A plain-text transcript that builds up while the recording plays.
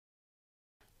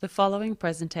The following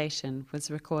presentation was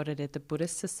recorded at the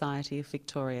Buddhist Society of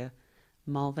Victoria,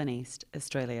 Malvern East,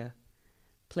 Australia.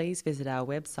 Please visit our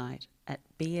website at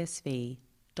bsv.net.au.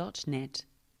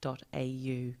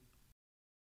 Good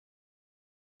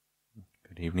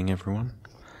evening, everyone.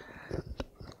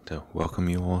 To welcome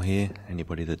you all here.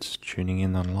 Anybody that's tuning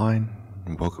in online,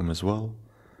 welcome as well.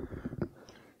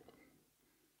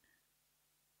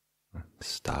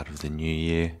 Start of the new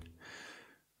year.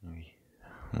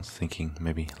 I was thinking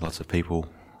maybe lots of people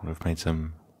would have made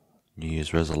some New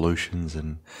Year's resolutions,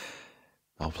 and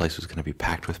the whole place was going to be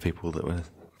packed with people that were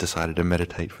decided to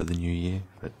meditate for the new year.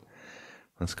 But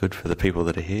that's good for the people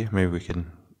that are here. Maybe we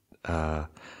can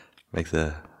make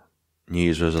the New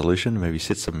Year's resolution. Maybe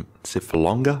sit for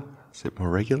longer, sit more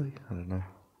regularly. I don't know.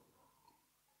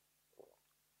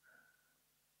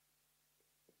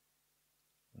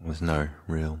 There's no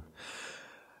real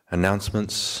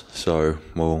announcements. So,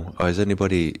 is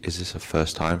this a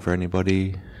first time for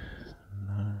anybody?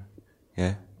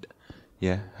 No.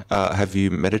 Yeah. Have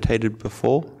you meditated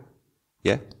before?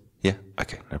 Yeah.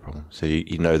 Okay, no problem. So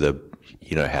you know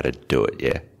how to do it.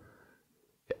 Yeah.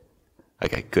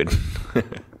 Okay, good.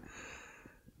 Okay.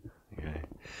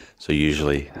 So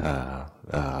usually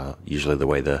the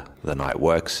way the night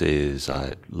works is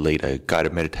I lead a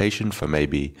guided meditation for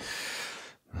maybe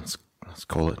let's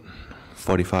call it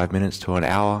 45 minutes to an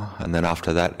hour, and then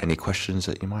after that, any questions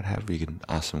that you might have, you can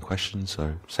ask some questions.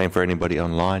 So same for anybody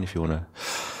online. If you want to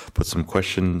put some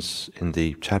questions in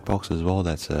the chat box as well,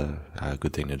 that's a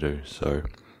good thing to do. So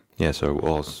yeah, so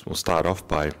we'll start off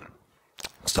by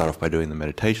doing the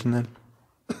meditation then.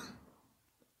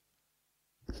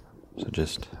 So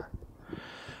just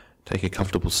take a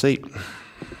comfortable seat.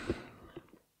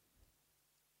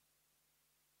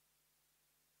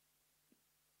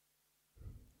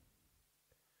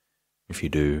 If you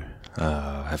do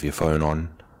have your phone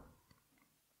on,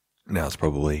 now it's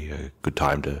probably a good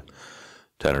time to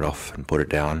turn it off and put it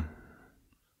down.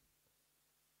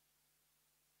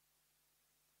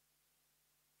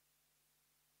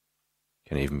 It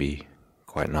can even be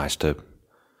quite nice to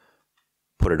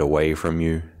put it away from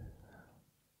you,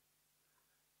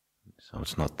 so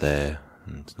it's not there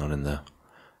and it's not in the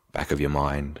back of your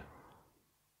mind.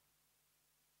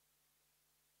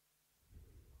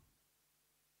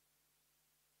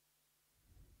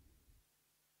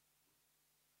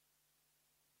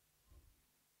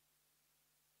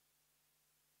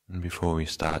 And before we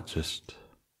start, just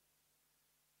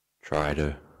try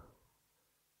to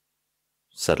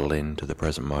settle into the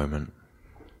present moment.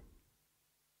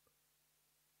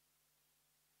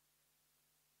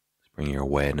 Just bring your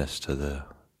awareness to the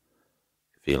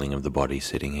feeling of the body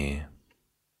sitting here.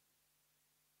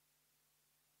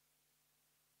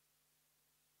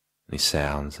 Any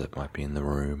sounds that might be in the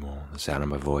room, or the sound of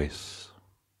my voice.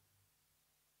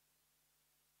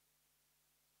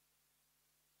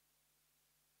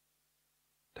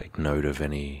 Take note of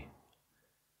any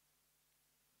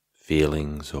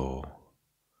feelings or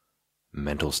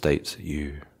mental states that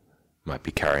you might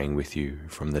be carrying with you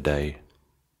from the day.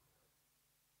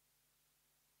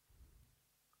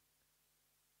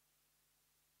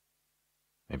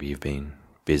 Maybe you've been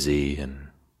busy and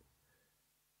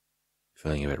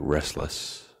feeling a bit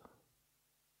restless,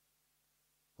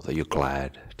 or that you're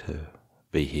glad to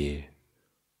be here.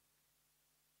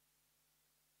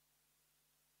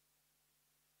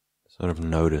 Sort of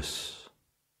notice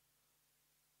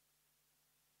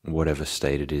whatever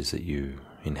state it is that you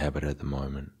inhabit at the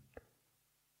moment.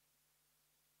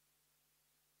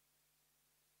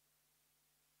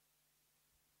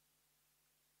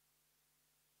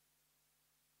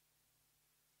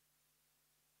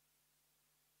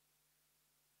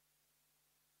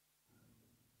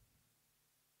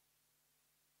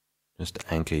 Just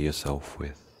anchor yourself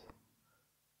with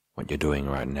what you're doing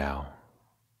right now.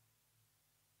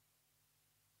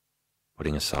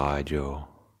 Putting aside your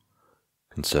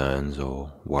concerns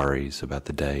or worries about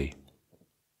the day.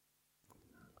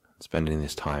 Spending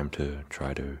this time to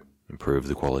try to improve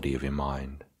the quality of your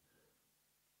mind.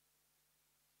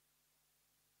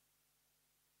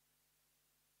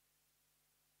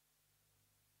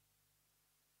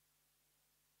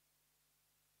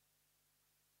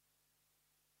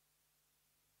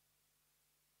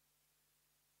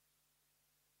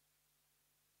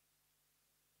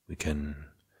 We can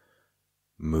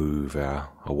move our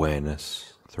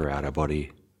awareness throughout our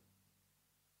body.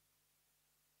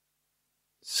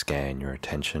 Scan your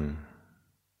attention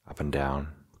up and down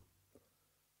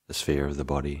the sphere of the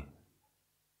body.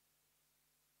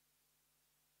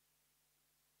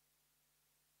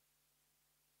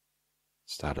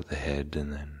 Start at the head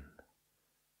and then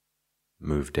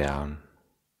move down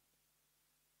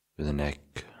through the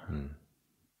neck and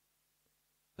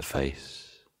the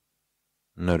face.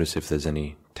 Notice if there's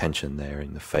any tension there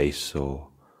in the face or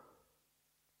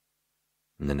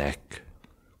in the neck,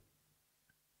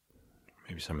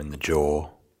 maybe some in the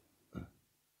jaw. And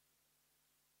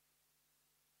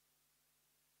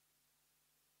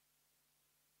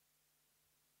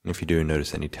if you do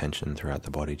notice any tension throughout the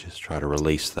body, just try to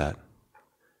release that.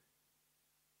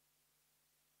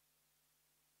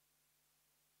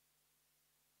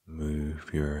 Move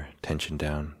your attention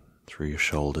down through your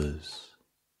shoulders,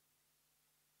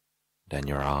 down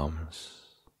your arms.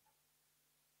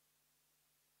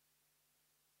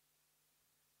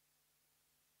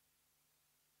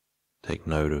 Take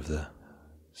note of the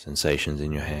sensations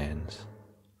in your hands.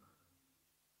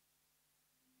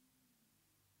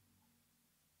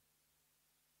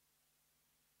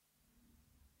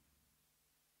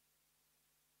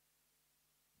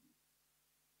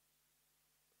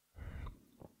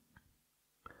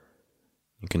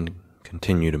 You can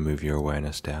continue to move your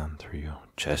awareness down through your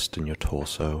chest and your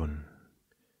torso and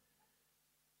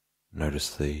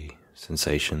notice the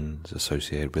sensations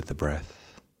associated with the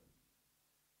breath.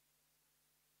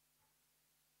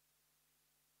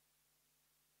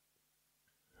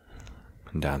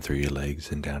 And down through your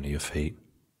legs and down to your feet.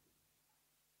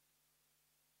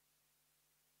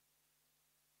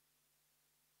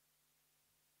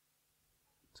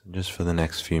 So just for the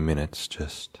next few minutes,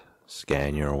 just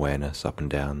scan your awareness up and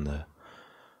down the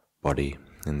body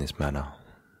in this manner,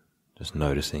 just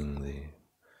noticing the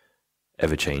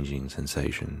ever-changing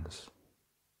sensations.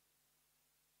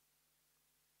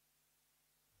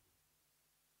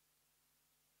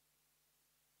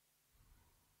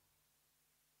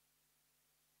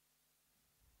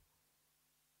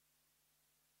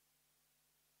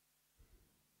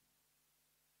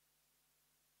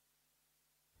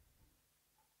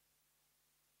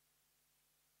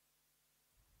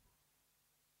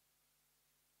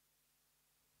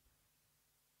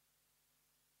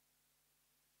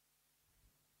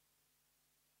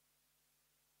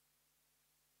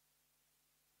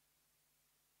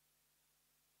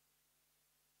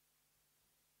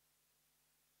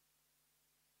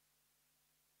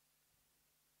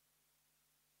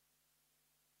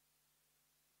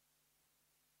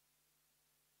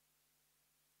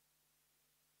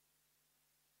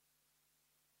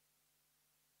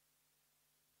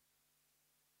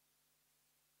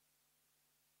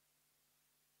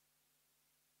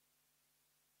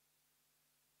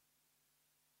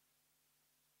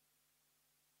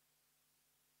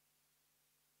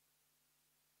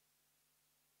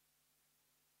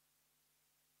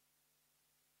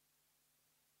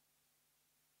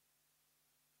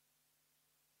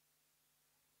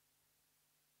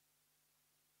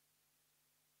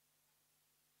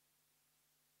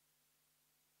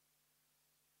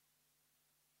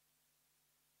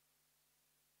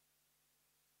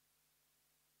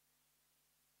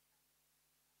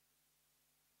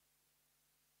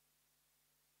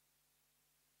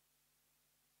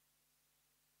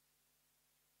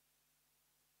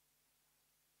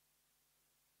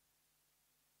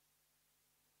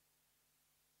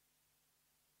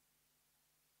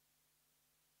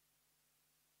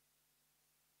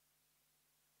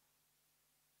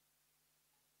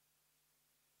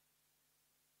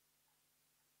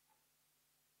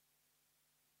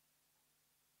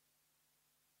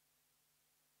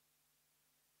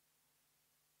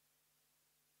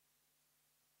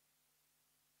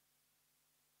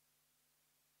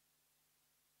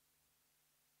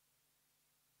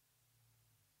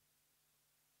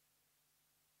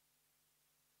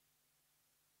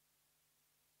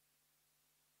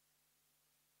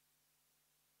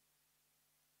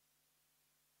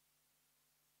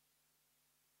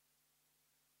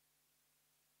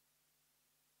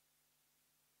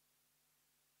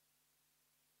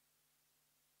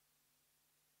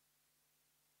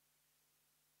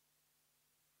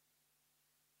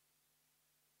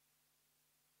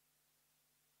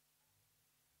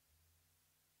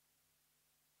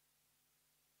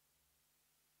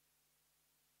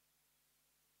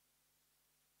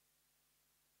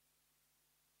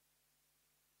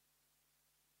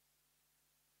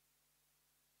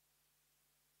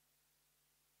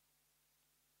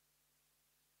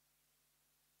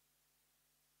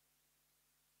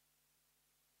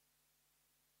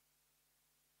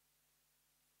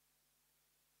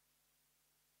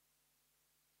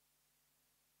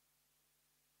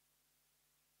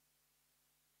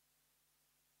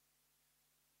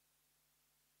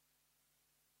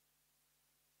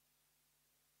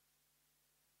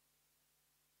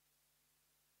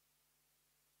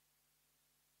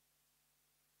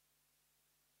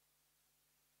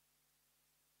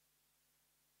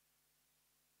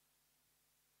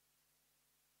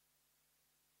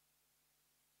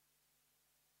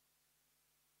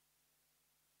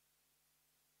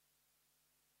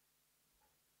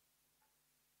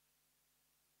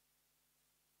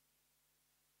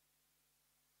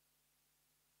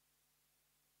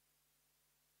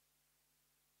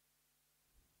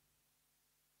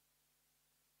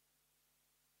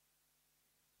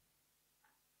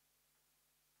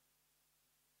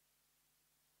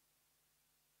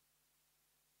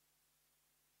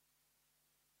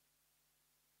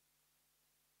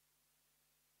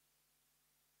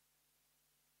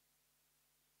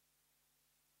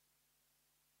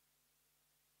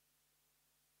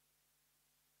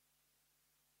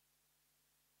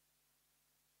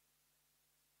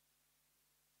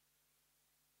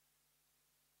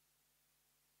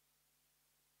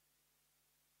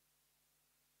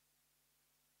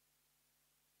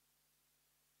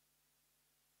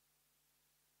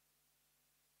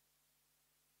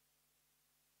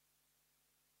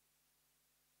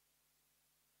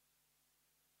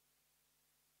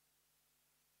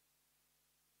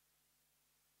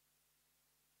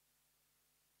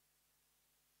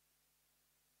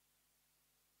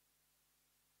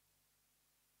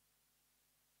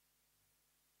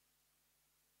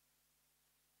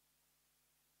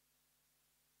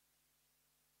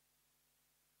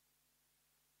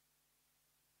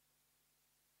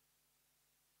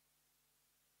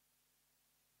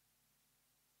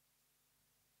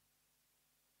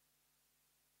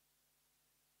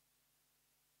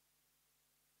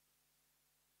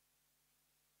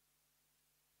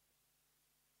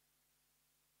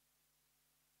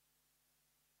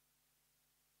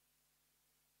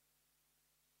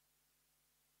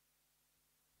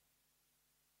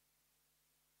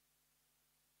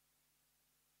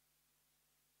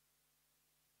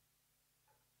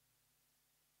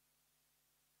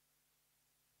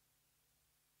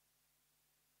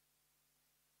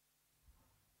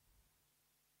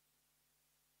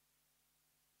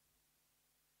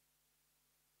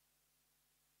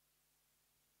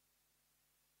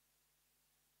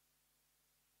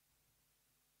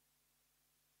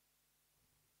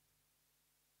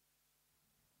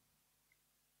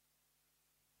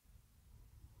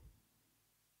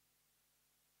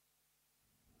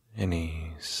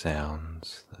 any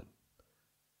sounds that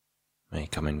may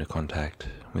come into contact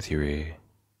with your ear.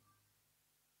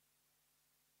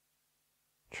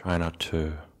 Try not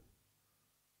to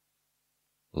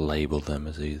label them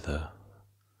as either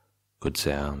good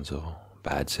sounds or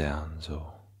bad sounds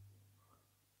or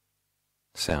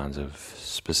sounds of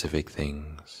specific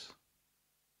things,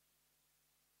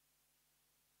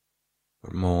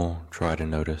 but more try to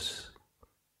notice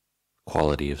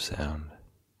quality of sound.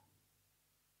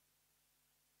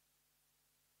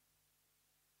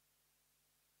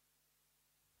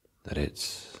 That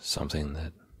it's something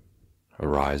that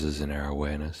arises in our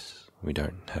awareness. We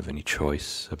don't have any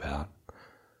choice about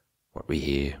what we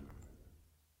hear.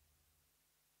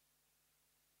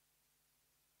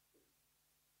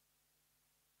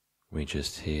 We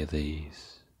just hear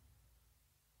these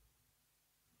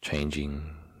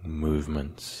changing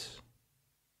movements.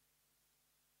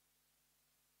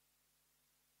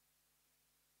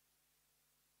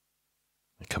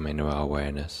 They come into our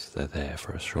awareness, they're there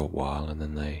for a short while and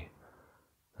then they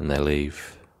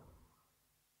leave.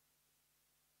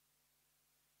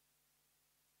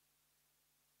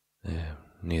 They're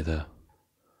neither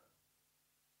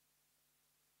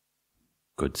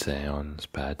good sounds,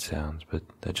 bad sounds, but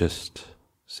they're just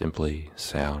simply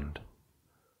sound.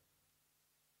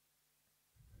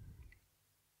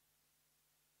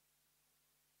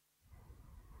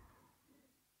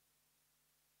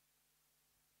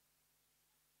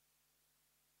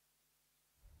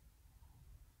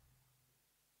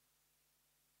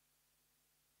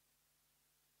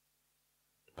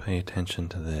 Pay attention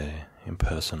to their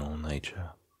impersonal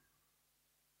nature.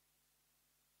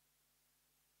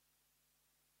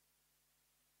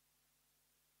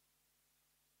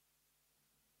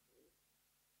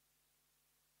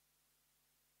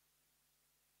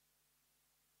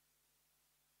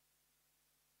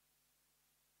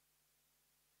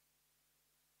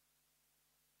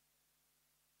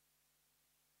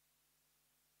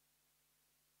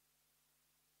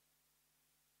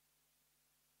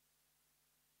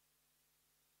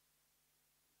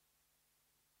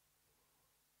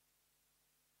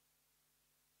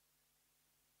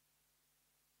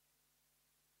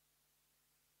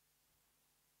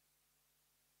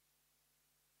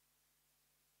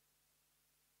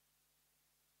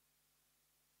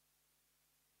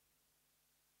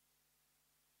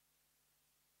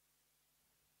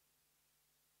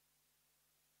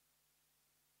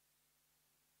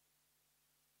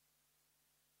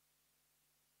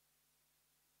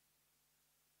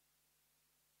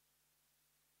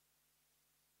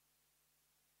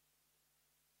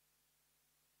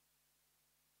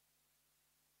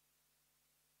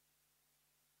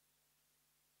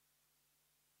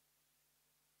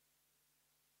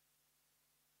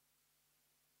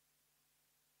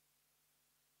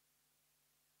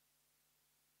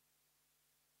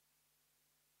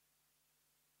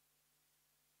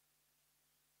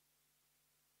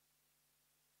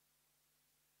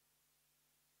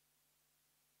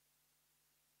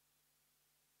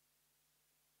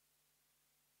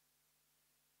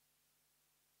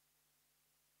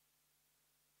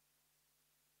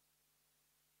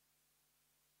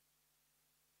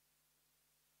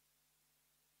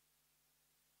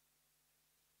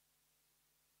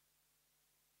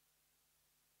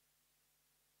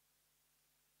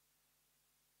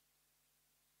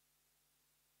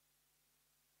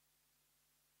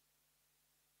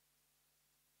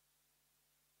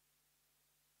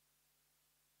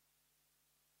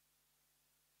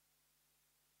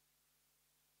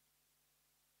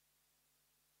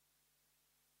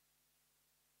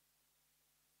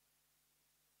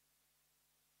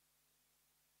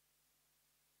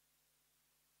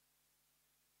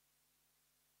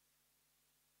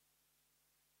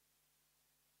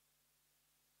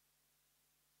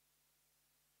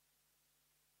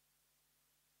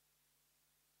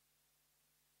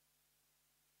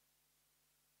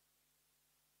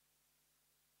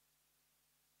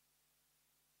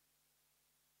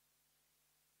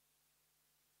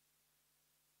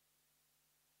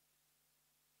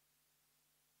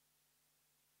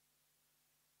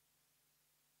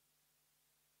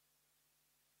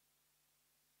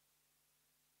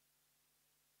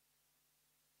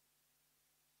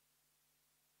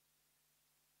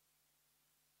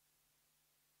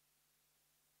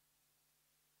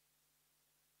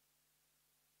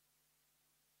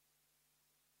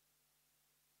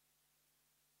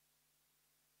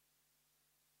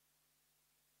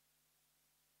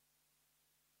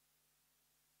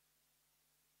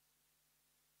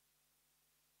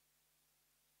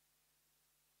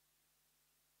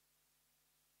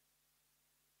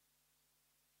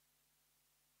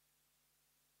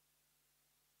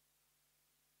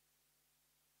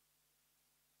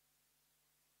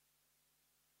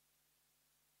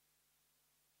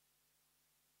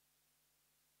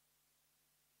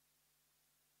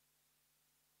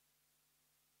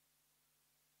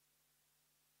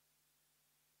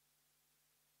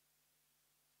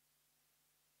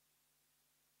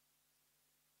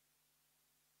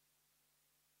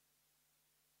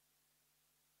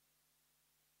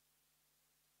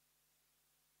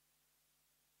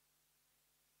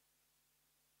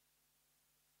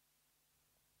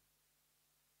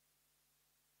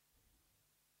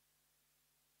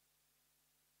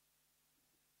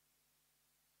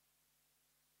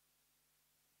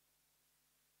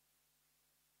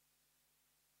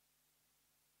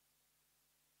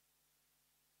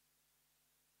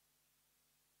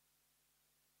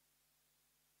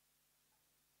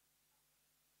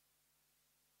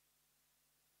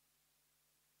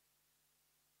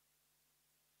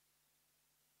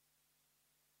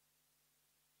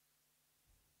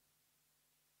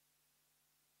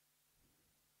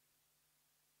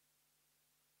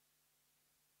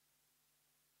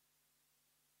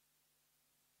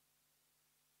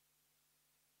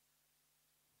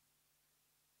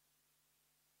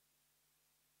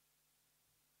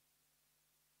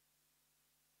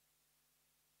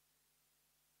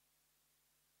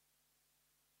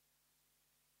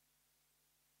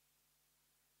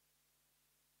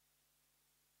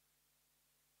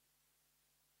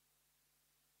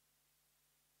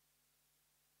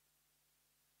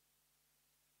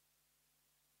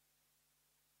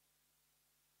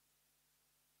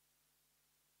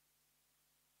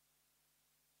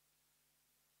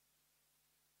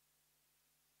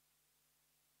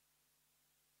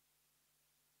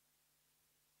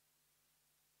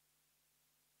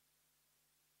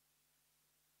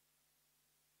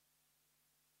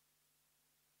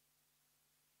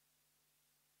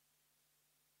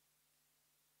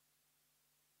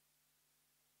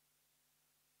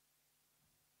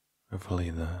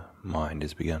 Hopefully the mind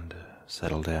has begun to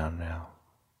settle down now.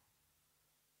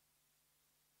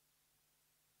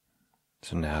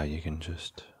 So now you can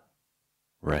just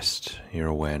rest your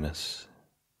awareness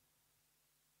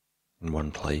in one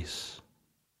place.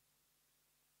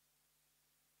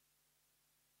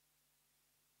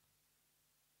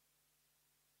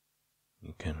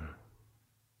 You can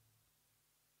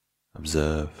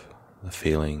observe the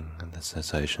feeling and the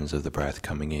sensations of the breath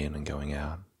coming in and going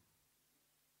out,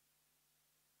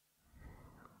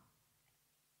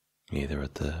 either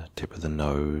at the tip of the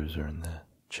nose or in the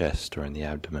chest or in the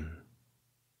abdomen.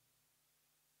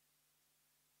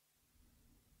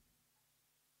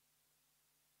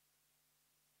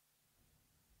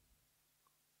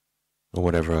 Or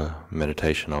whatever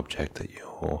meditation object that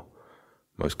you're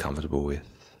most comfortable with.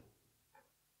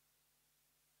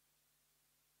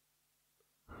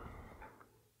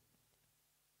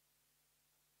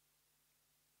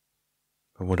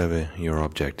 But whatever your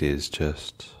object is,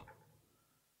 just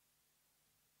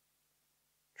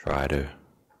try to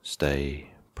stay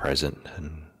present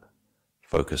and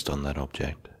focused on that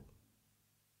object.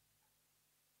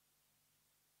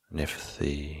 And if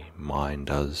the mind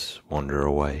does wander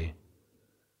away,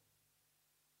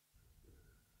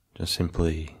 just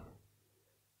simply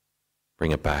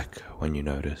bring it back when you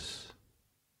notice.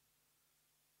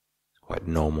 It's quite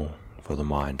normal for the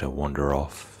mind to wander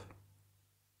off.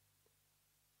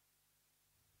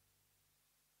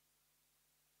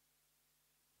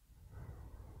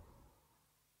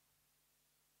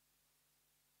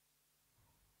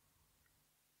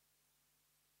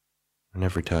 And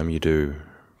every time you do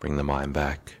bring the mind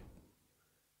back,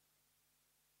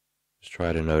 just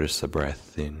try to notice the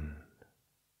breath in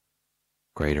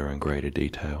greater and greater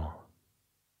detail.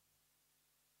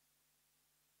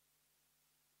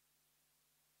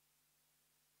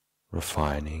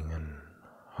 Refining and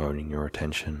honing your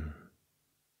attention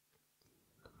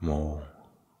more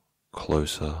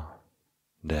closer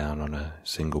down on a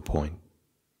single point.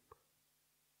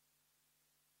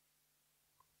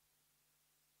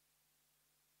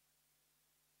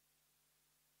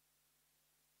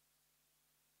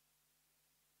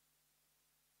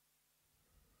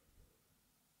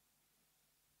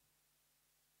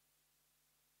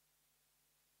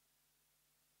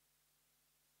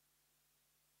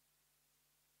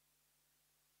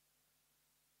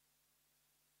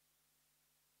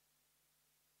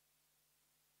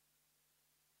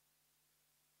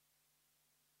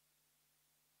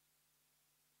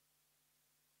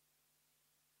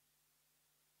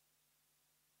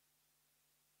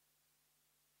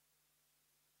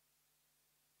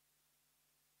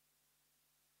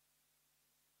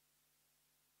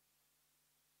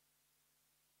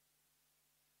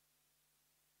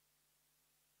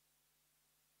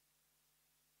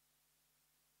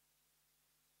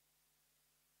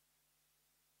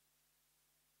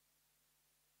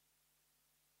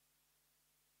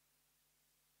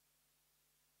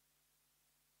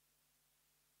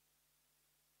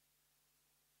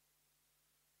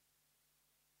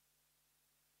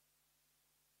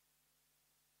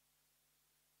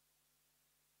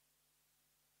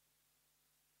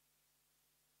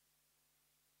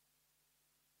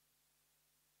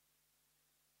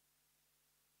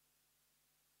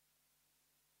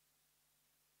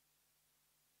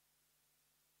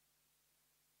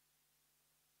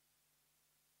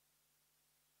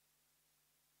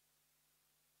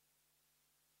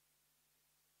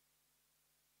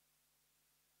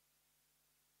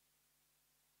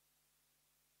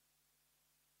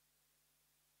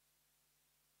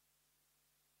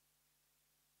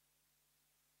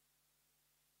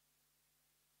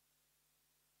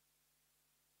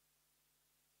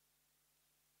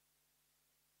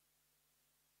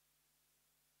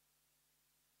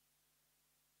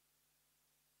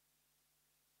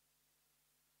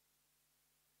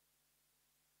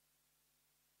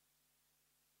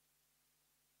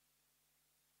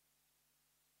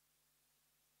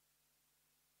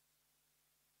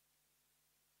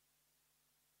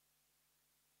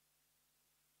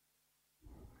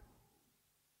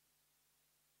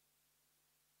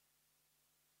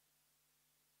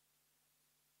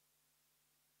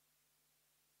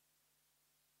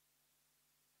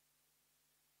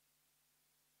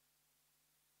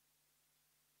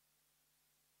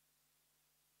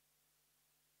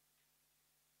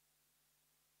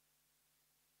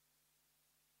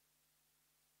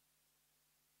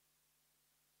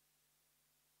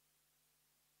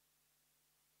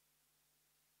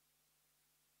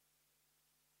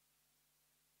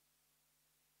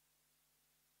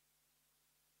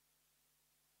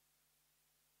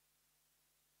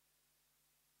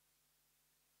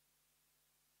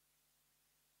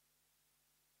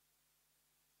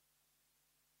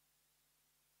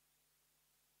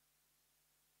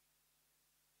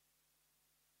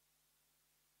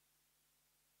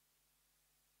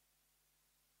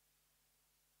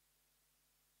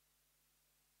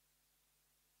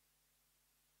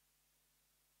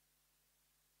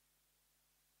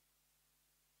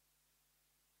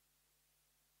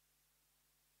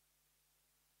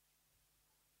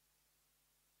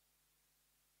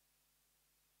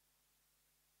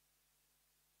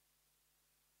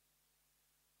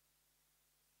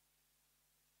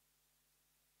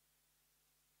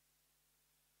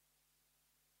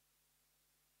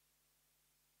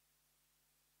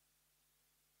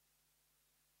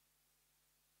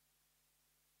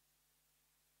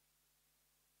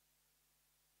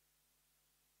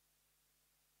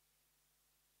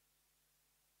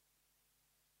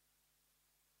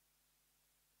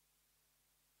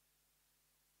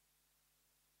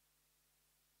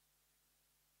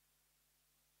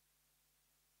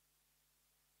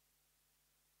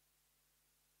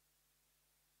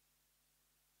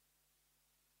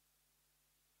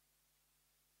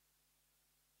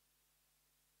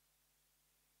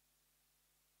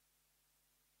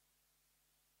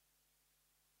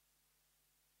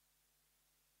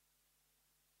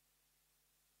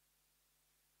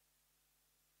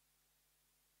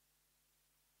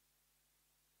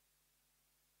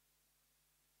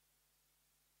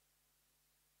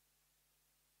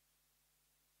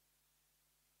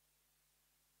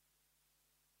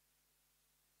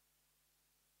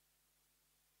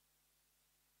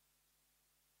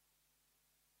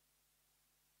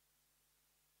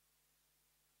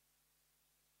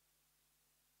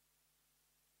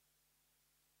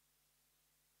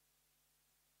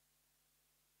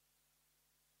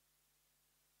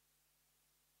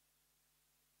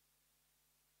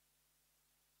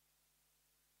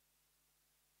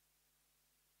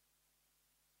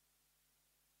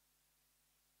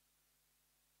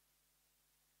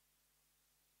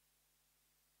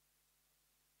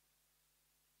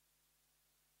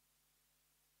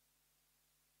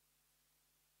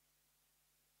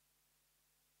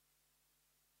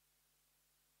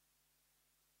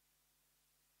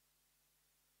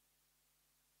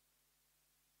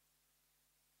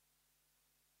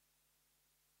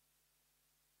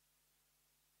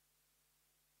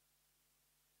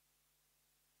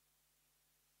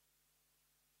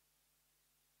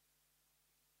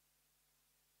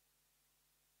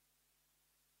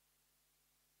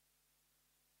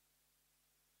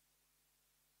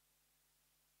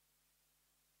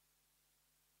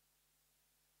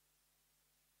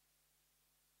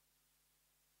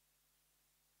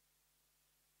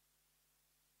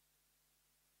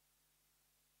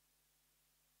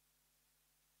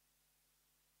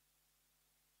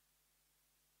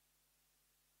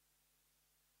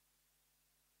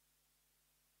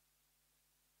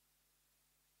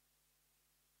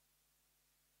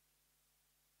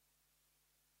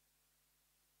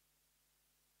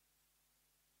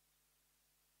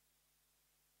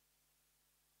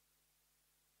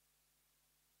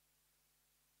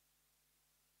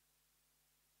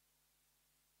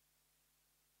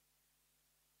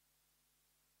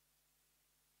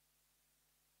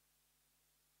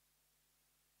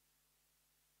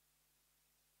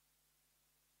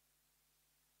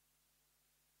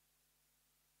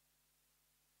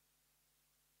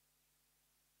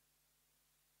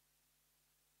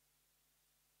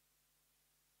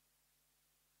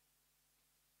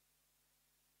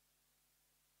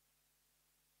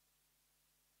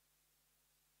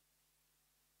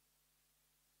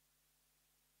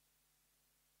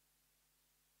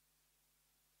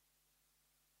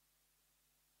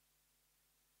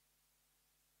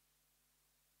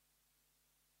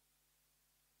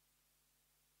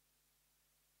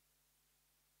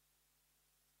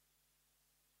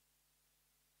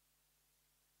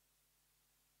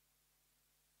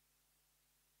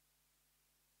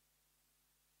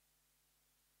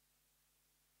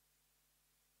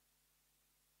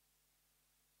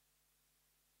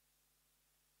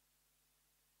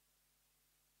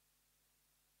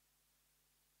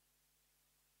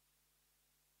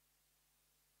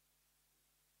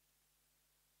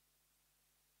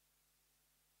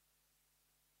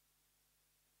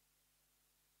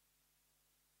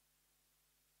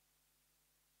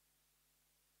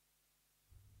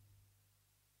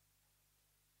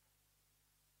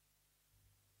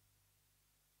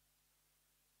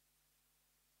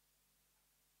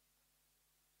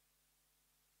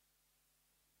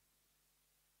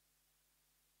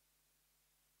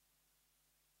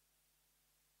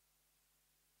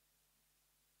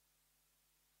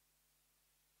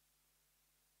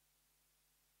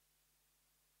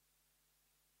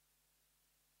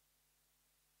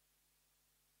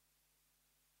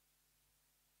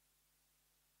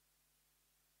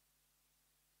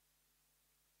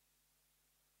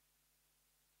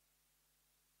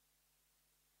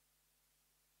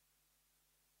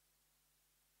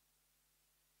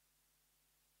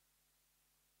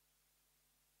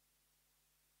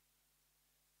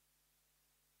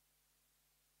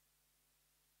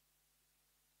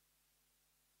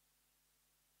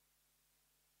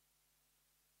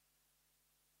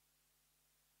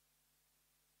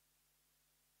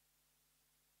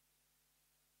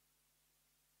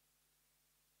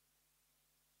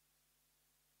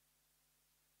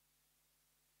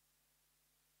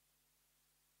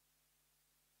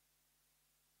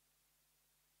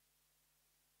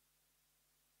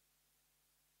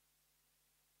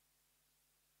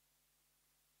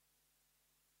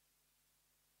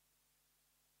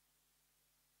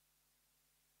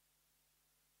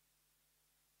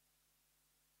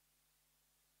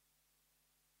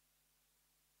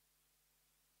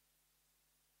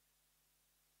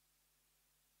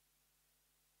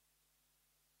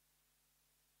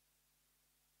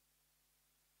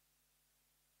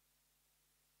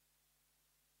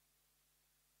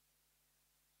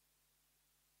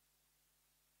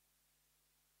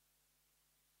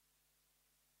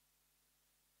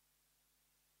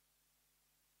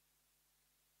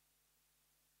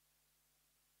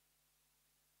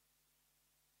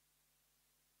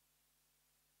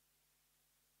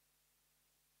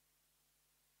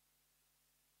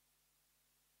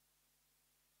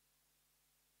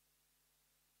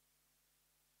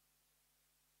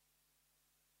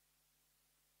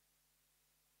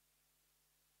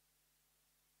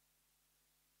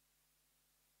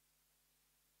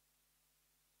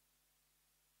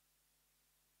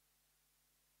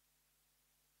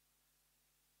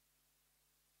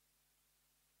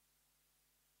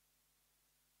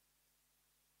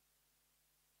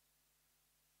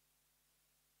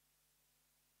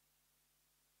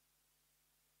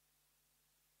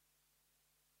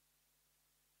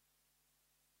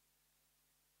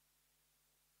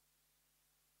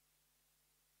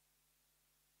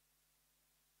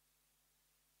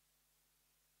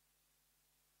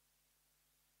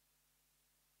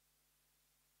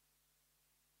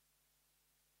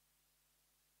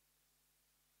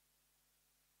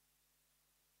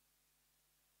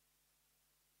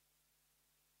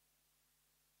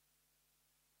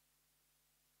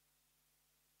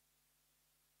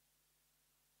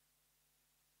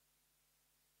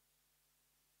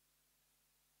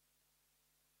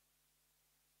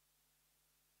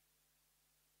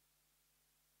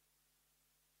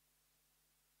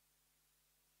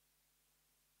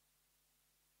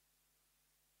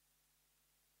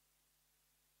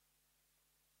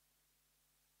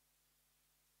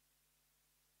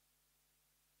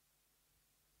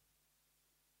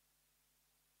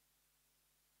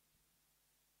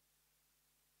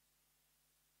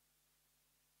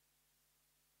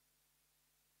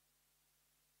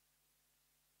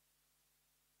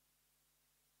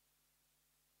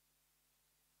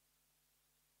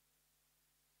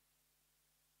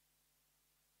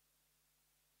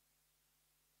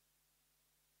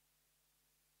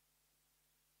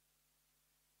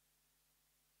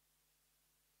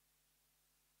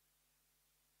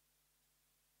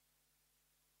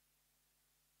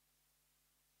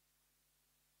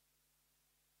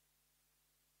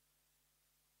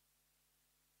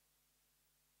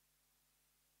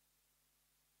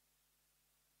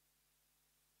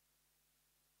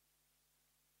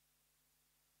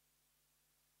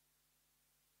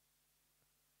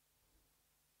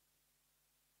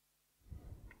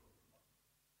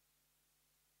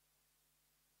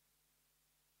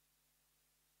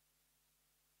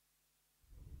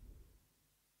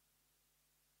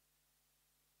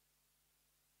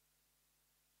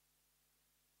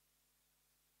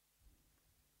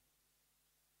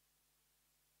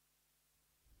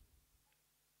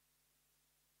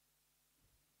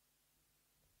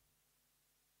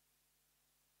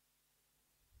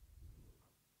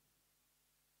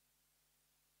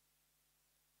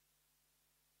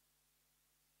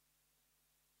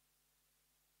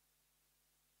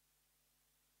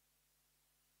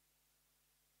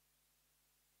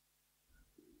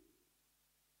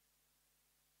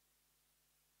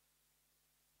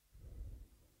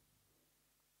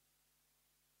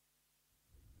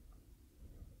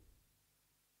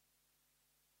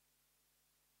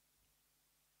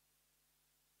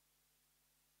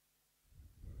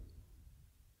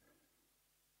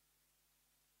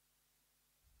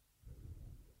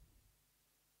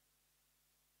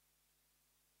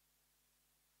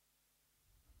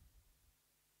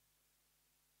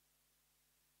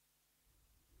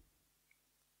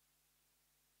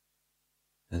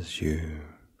 as you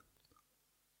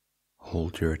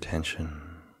hold your attention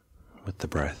with the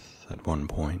breath at one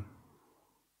point,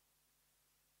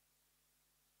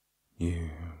 you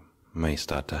may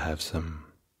start to have some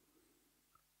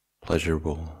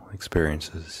pleasurable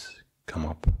experiences come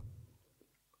up.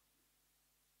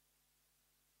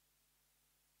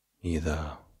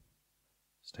 Either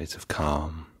states of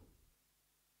calm,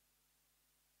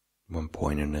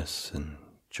 one-pointedness and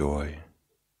joy,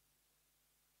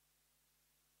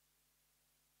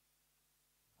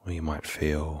 or you might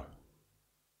feel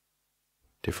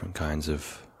different kinds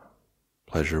of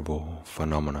pleasurable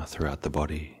phenomena throughout the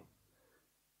body.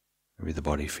 Maybe the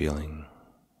body feeling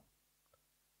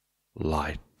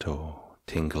light or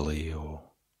tingly or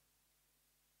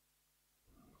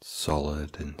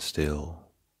solid and still.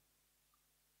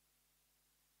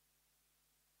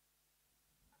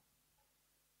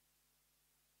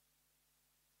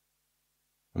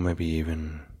 Or maybe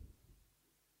even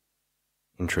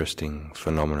interesting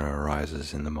phenomena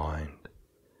arises in the mind.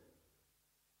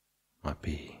 Might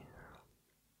be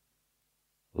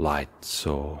lights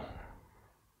or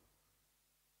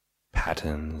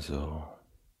patterns or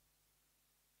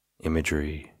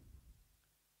imagery.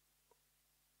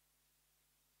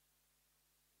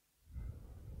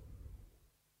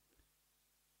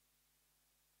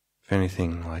 If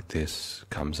anything like this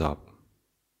comes up,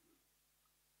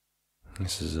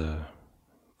 this is a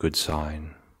good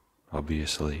sign,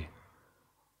 obviously.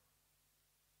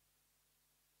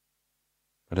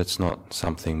 But it's not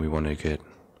something we want to get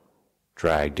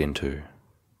dragged into.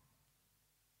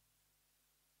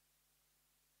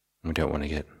 We don't want to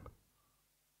get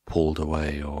pulled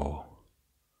away or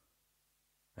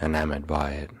enamored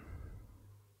by it.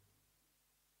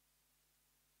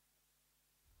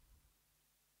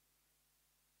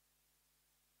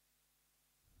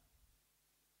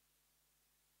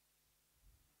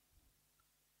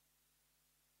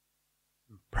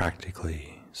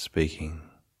 Practically speaking,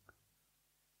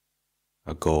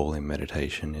 a goal in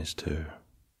meditation is to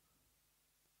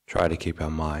try to keep our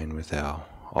mind with our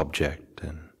object,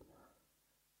 and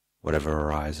whatever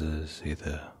arises,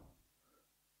 either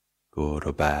good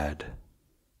or bad,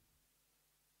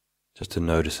 just to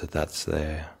notice that that's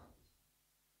there,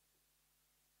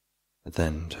 but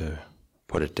then to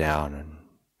put it down and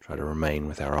try to remain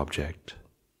with our object.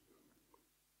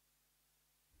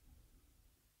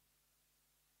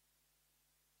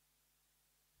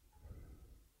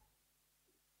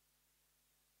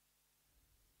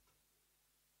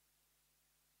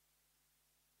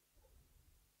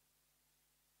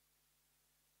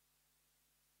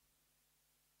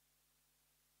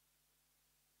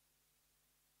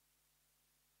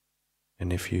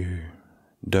 And if you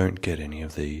don't get any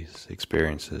of these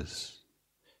experiences,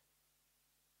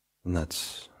 then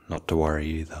that's not to worry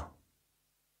either.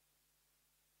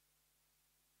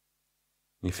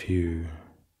 If you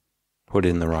put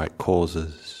in the right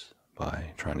causes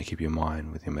by trying to keep your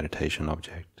mind with your meditation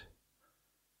object,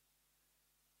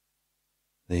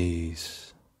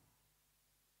 these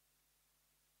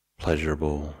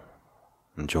pleasurable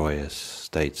and joyous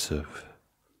states of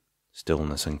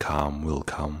stillness and calm will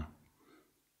come.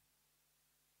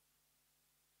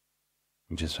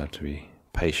 You just have to be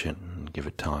patient and give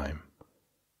it time.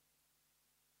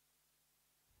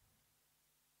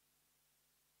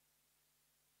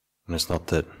 And it's not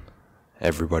that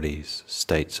everybody's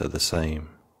states are the same.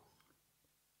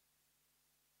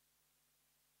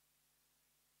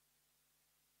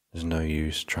 There's no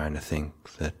use trying to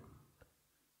think that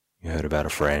you heard about a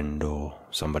friend or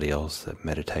somebody else that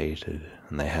meditated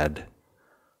and they had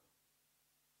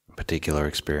particular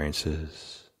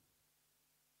experiences,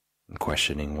 and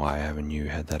questioning why haven't you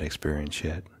had that experience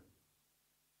yet.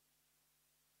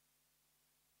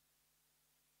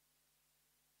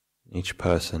 Each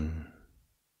person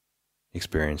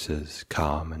experiences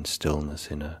calm and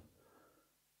stillness in a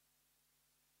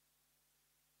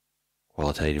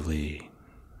qualitatively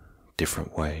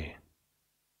different way.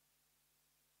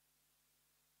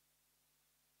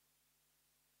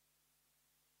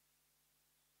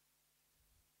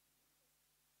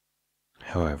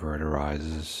 However it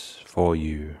arises for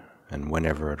you and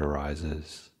whenever it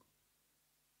arises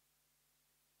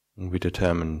will be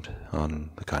determined on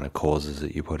the kind of causes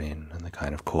that you put in, and the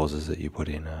kind of causes that you put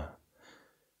in are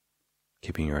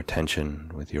keeping your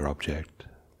attention with your object.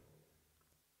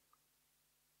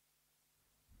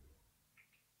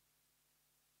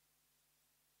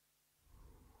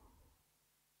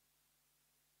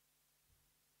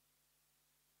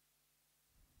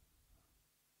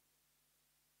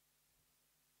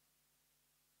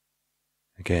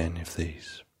 Again, if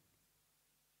these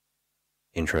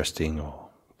interesting or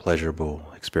pleasurable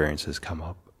experiences come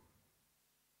up,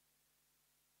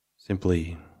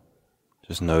 simply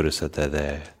just notice that they're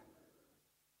there.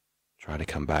 Try to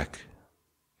come back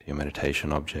to your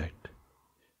meditation object.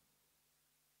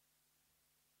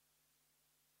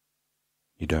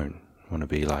 You don't want to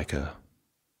be like a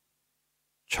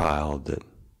child that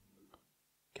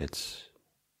gets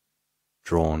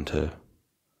drawn to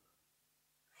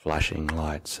flashing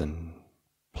lights and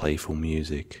playful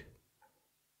music.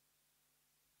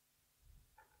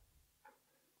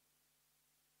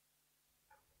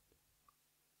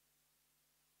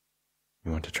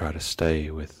 You want to try to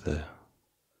stay with the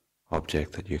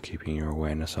object that you're keeping your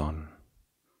awareness on.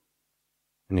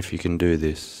 And if you can do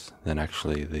this, then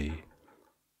actually the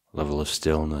level of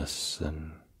stillness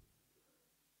and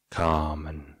calm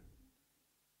and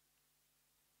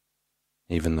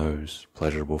even those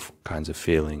pleasurable kinds of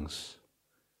feelings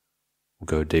will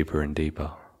go deeper and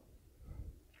deeper.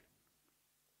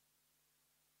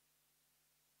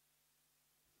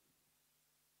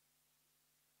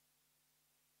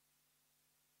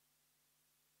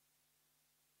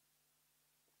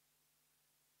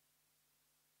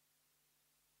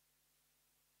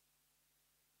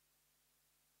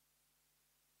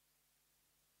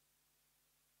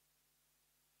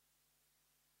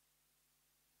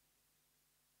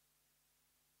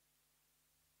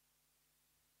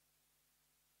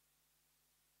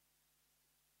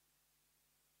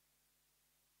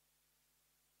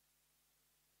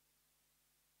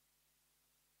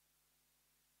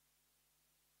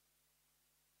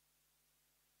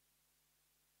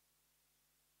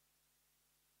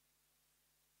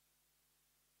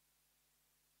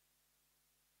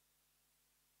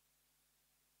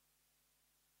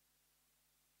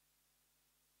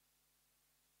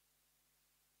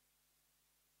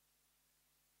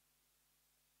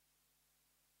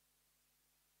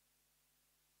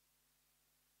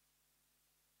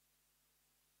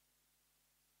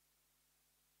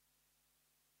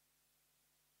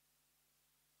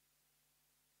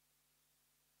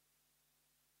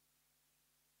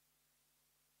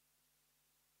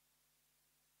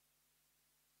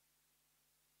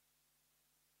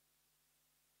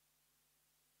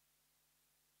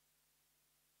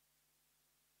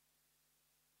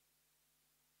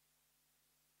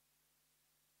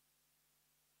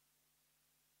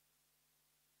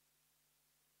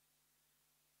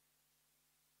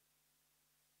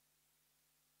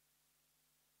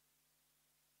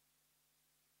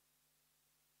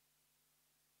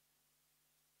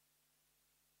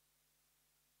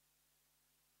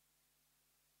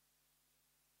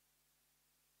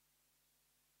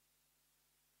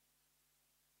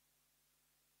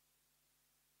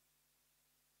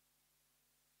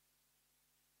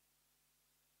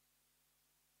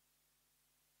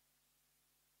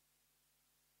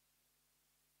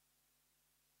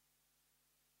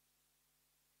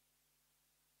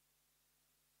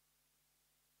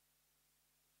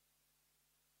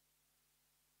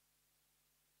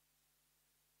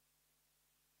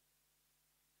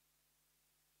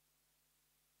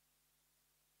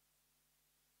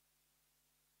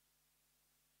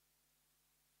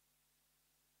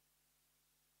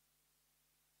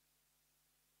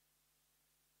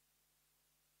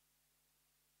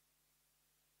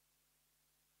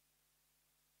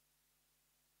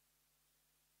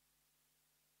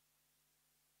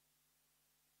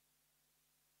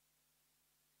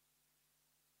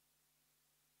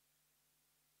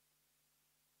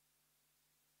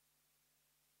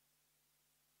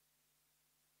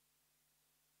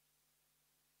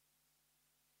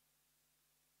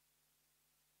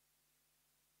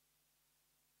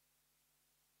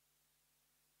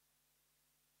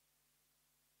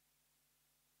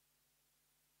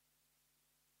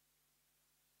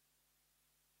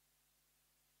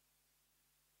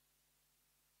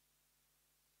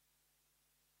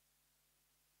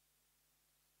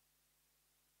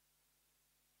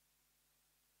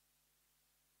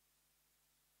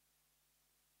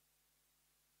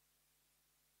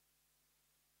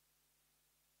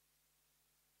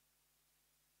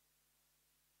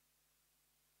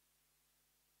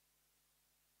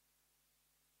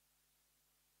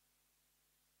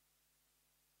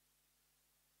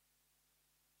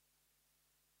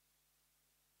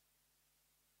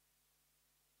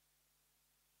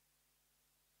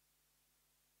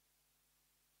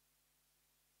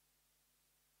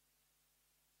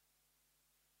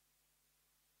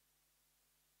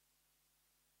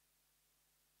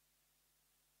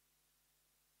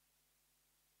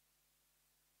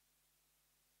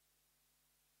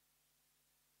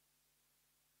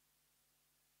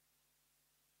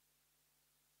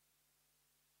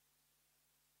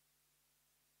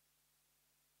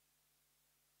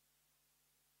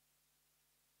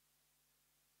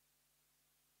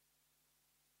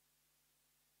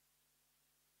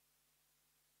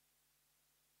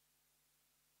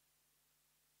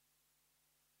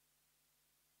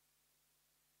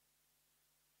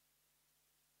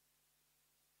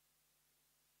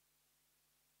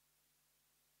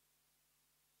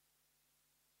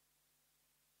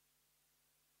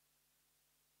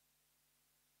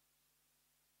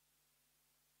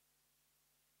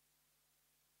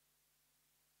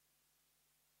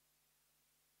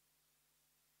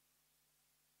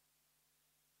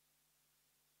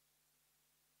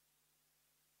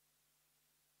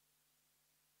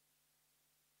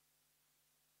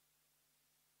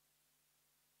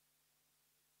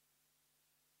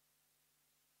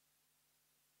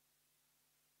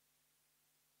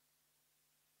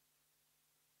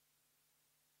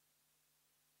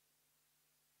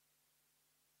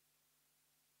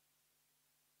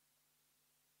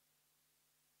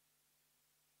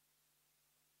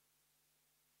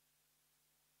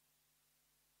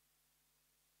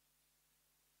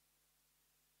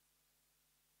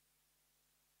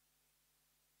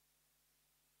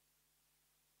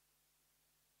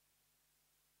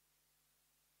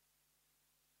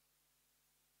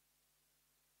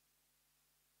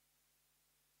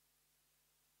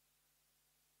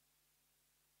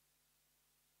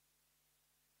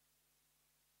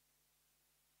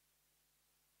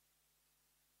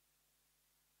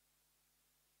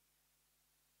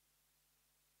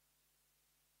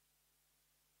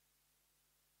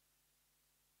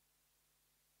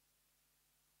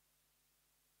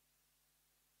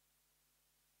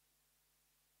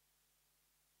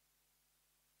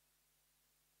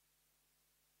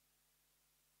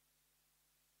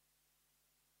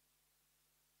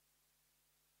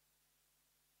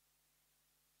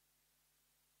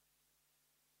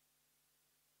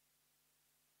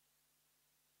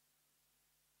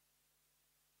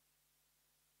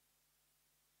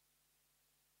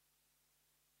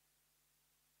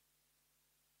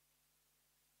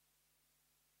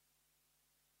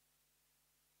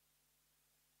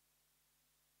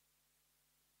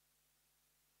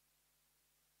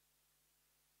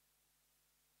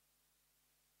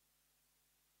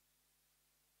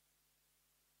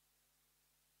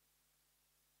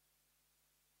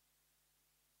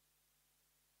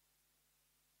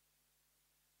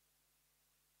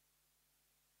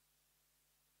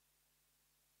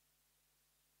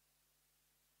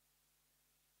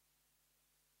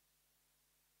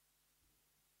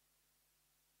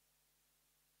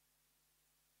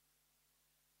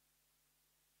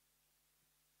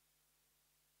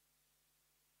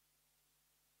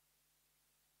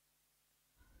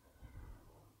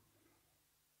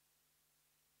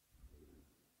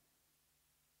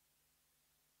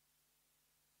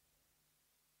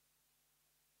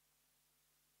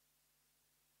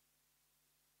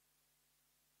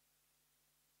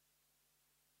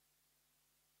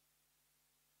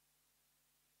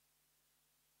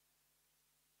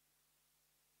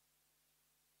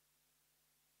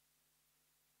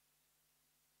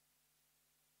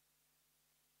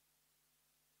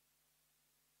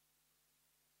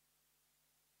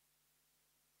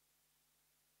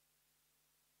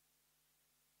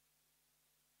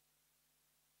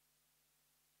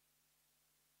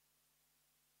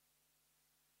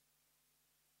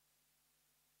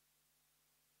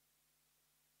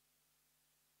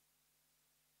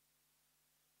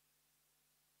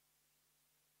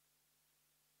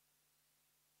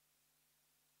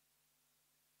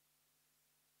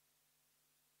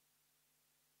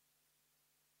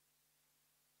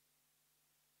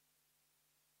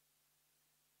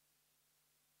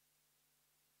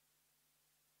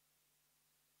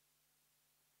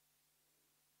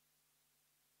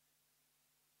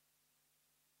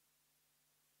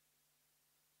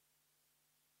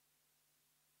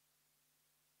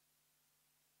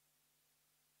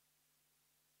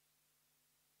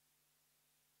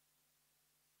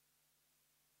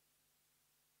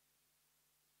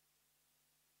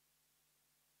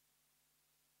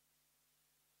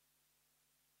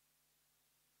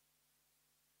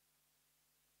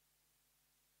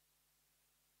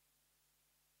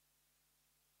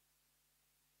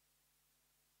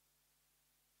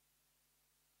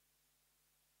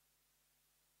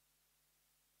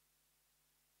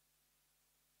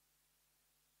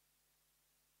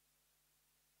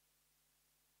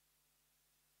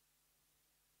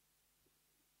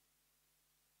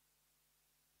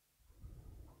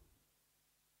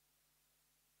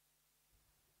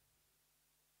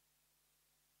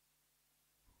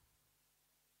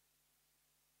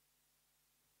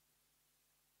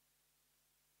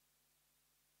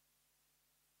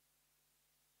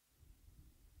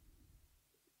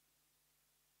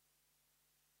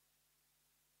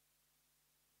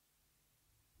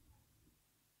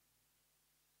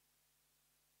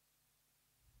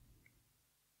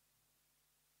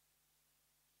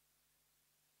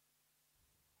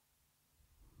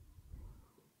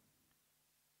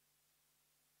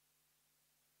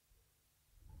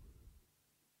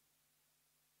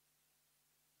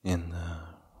 In the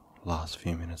last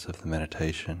few minutes of the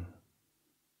meditation,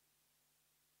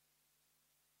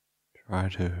 try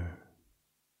to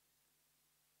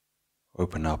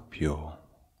open up your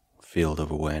field of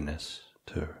awareness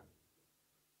to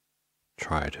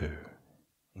try to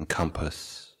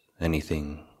encompass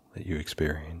anything that you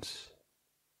experience,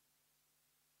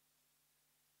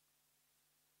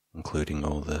 including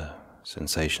all the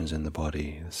sensations in the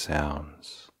body, the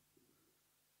sounds,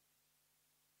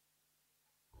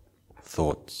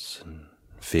 thoughts and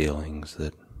feelings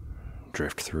that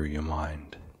drift through your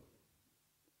mind.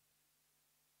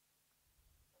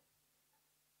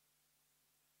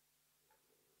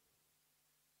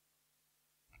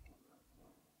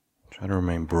 Try to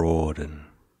remain broad and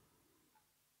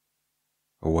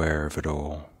aware of it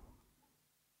all.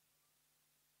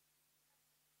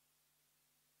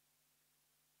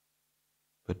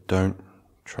 But don't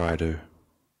try to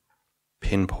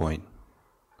pinpoint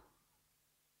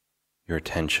your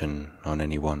attention on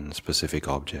any one specific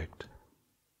object.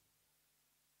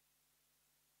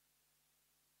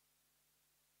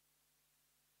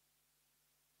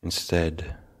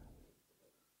 Instead,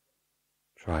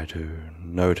 try to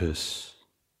notice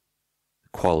the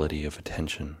quality of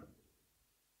attention.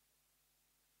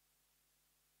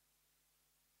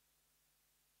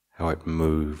 How it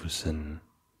moves and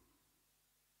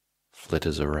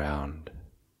flitters around.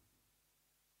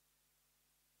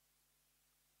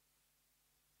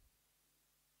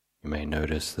 You may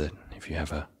notice that if you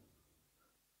have a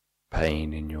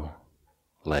pain in your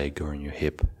leg or in your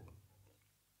hip,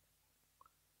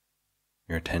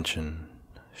 your attention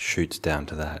shoots down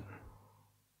to that.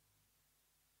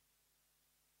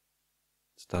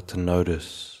 Start to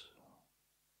notice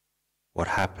what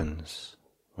happens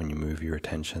when you move your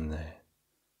attention there.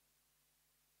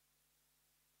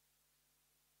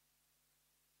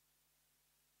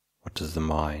 What does the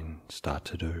mind start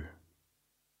to do?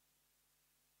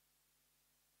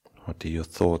 What do your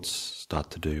thoughts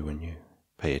start to do when you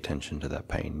pay attention to that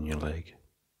pain in your leg?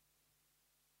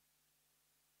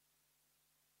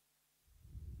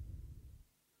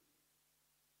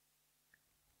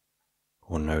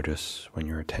 Or notice when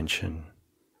your attention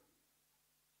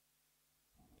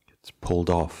gets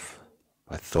pulled off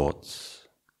by thoughts.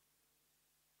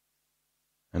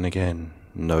 And again,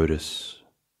 notice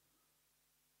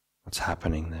what's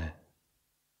happening there.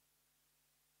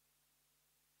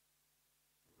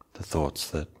 The thoughts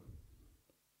that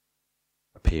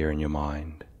appear in your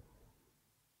mind.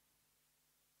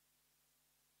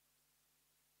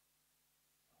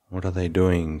 What are they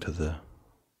doing to the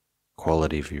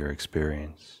quality of your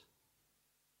experience?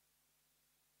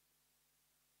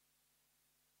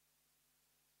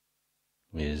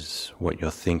 Is what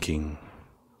you're thinking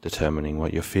determining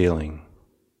what you're feeling?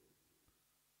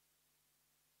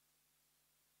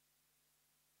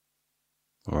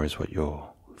 Or is what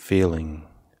you're feeling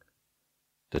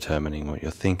determining what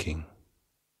you're thinking?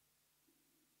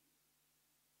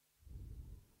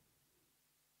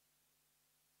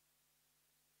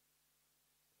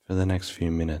 For the next few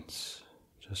minutes,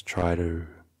 just try to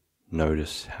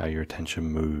notice how your attention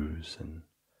moves and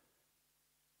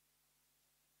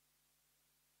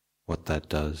what that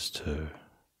does to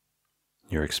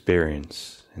your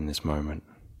experience in this moment,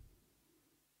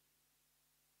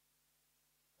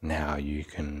 and how you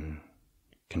can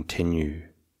continue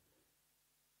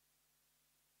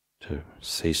to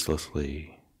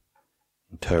ceaselessly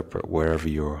interpret wherever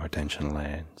your attention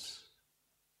lands.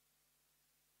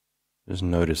 Just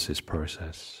notice this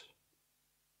process.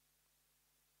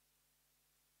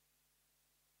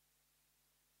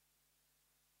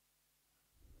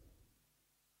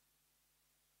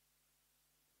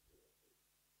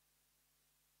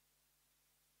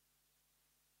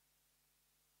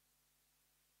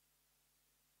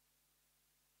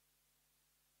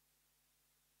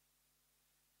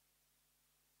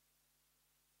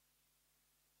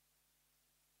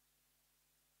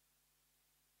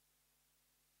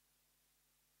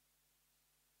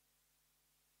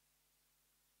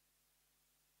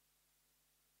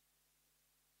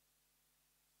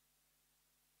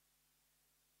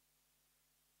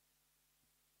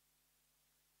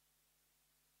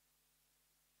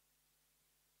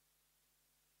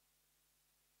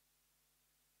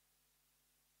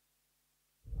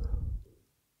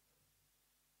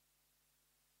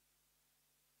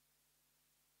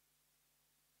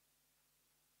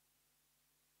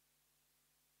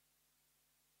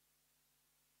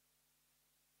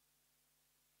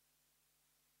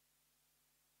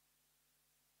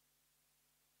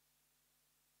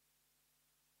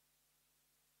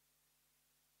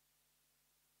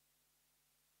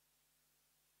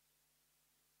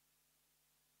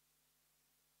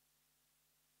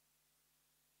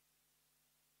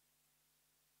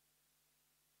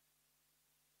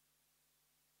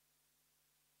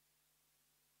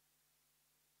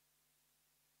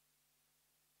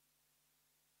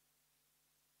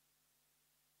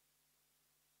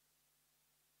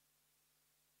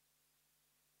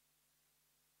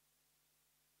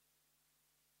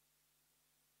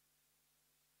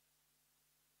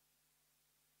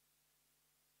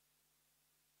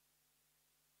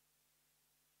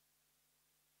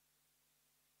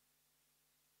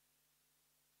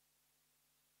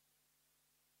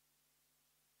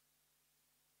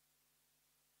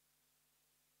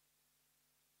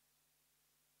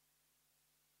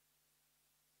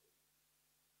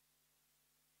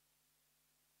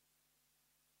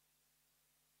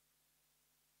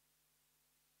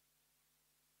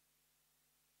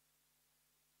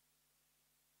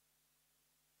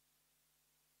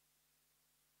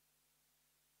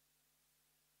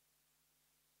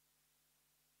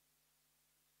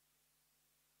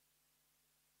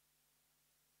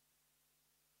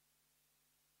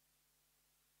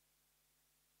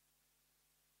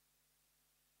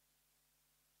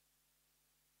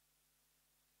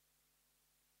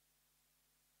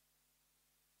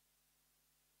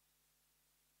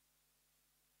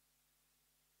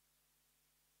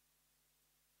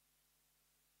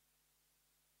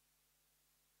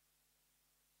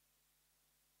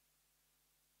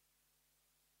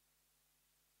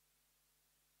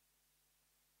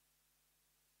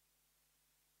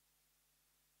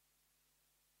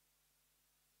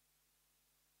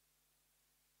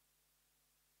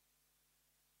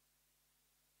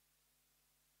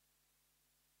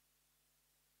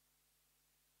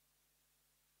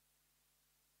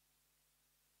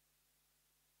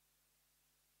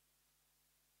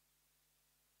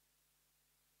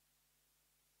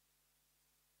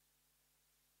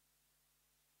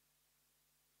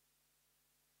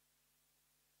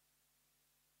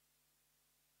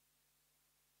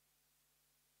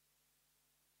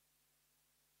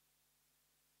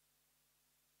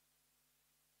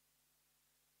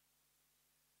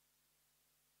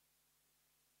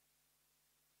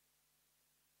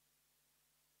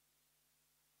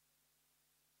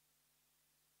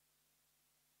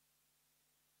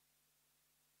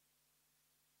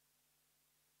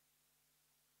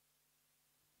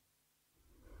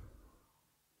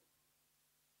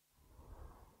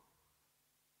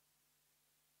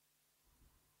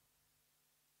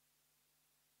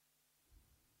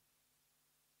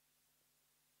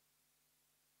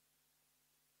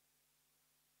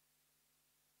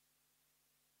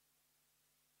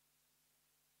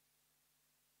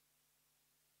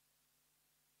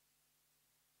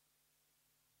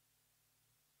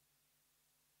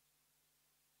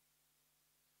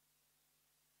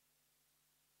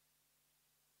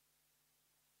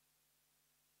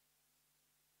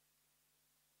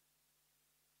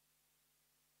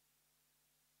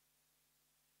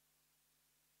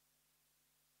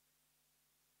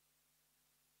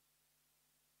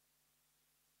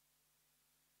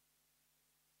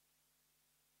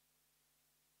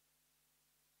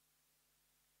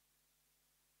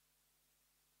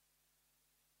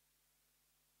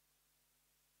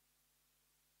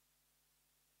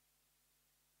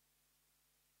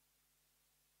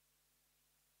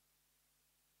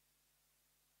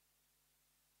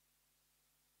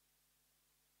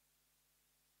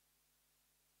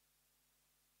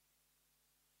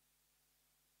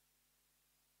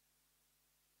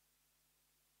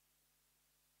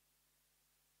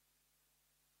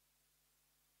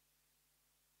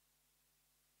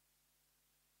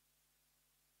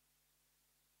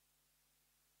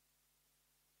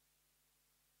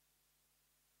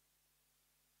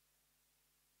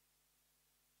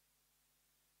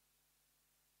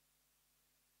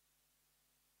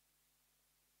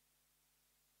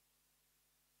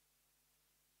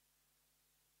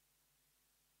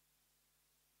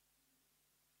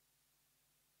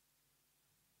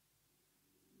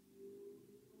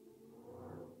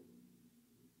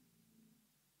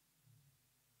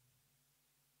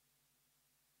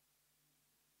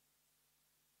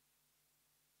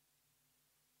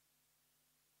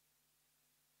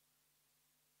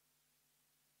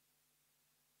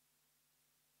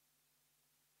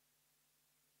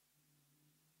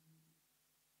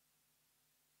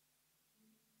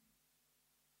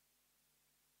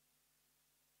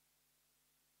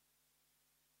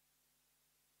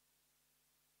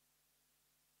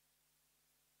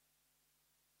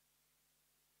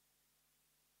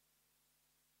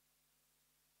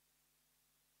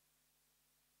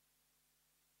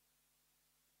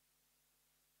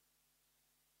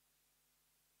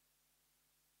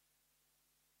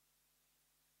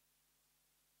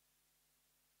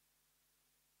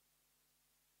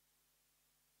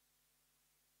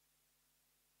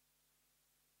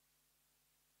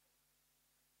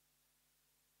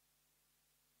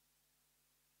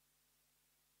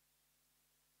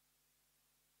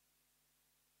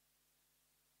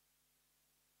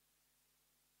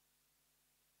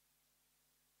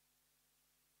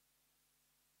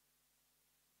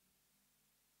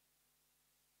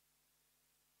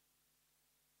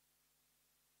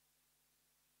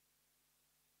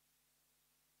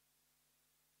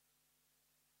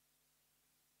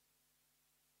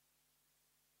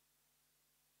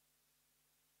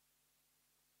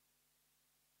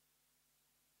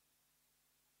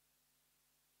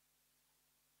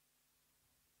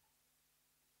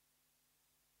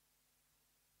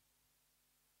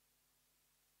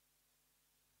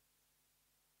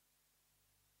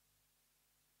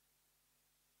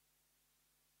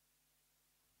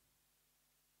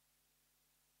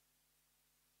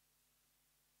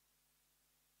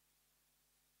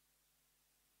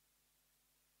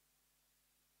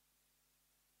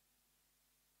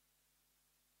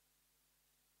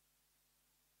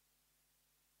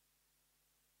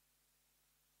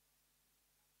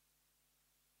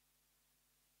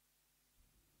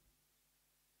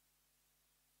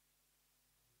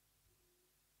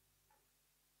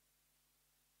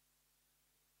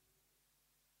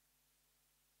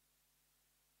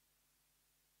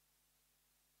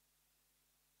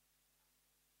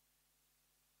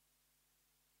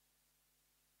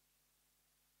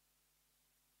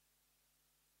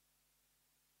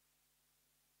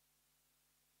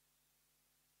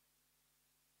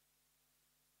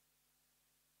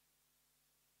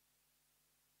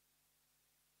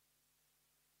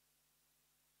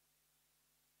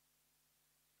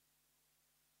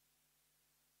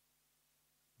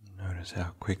 Notice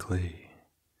how quickly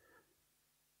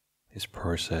this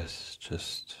process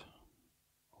just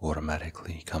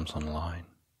automatically comes online.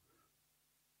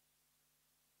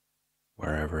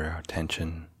 Wherever our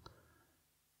attention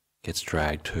gets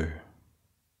dragged to,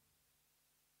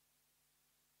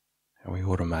 and we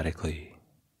automatically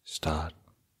start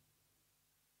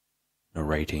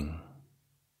narrating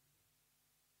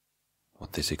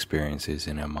what this experience is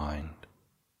in our mind.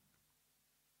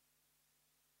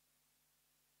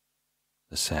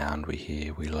 The sound we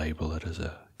hear, we label it as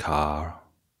a car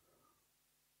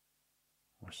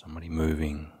or somebody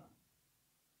moving.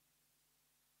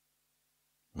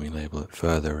 We label it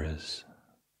further as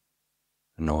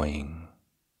annoying.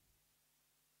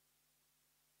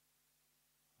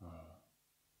 And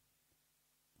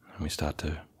we start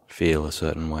to feel a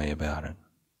certain way about it.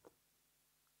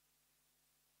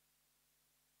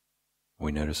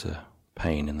 We notice a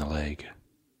pain in the leg.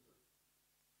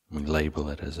 We label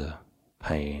it as a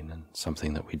pain and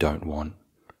something that we don't want.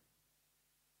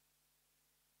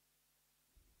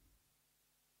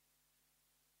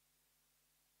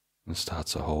 And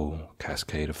starts a whole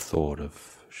cascade of thought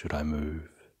of, should I move?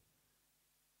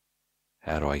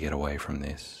 How do I get away from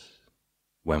this?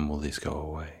 When will this go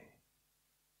away?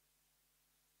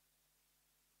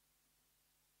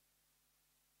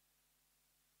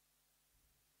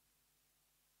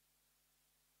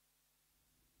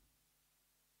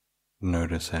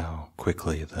 Notice how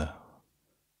quickly the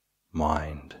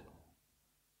mind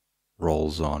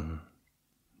rolls on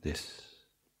this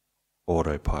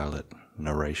autopilot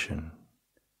narration,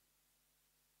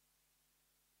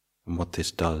 and what this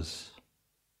does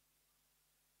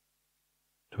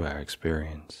to our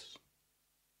experience.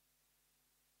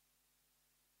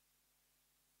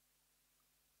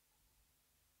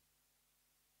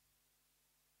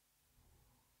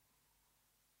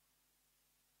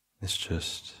 This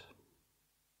just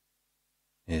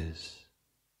is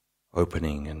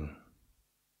opening and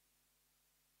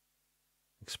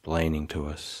explaining to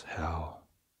us how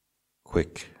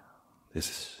quick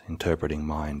this interpreting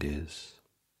mind is,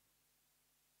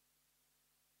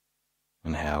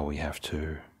 and how we have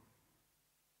to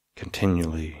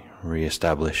continually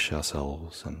re-establish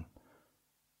ourselves and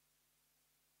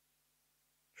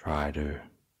try to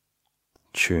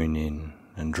tune in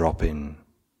and drop in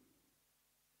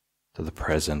to the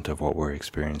present of what we're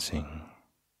experiencing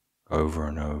over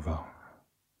and over,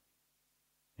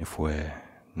 if we're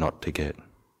not to get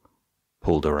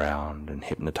pulled around and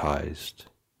hypnotized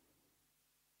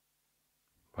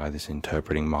by this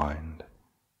interpreting mind.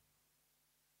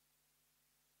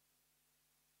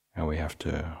 And we have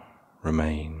to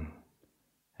remain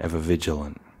ever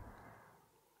vigilant.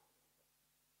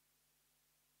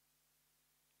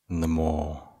 And the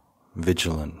more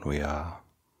vigilant we are,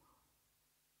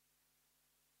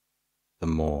 the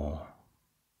more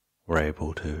we're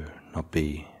able to not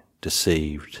be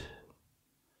deceived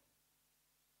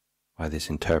by this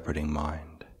interpreting mind.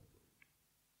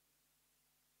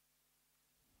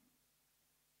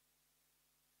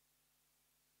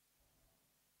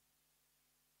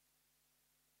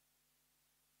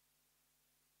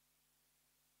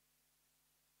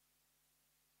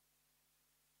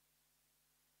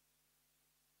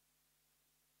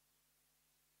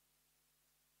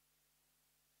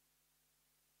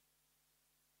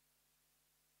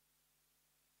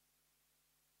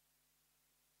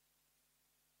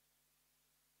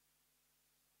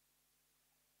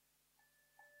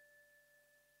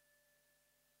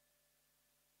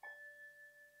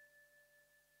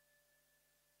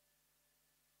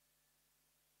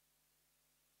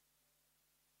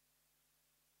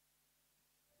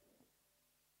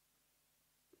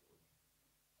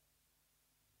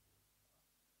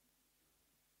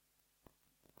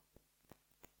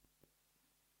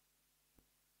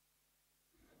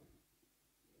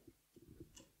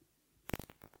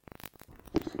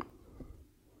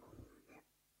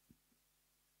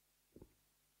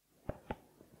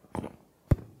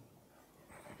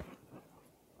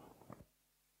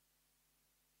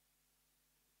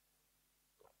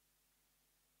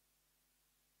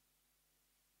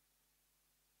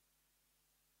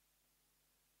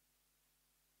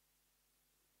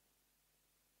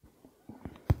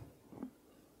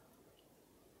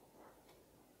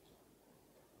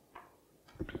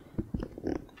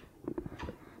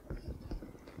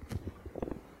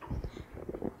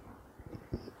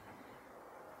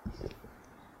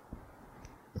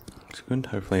 It's good.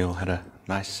 Hopefully you all had a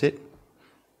nice sit,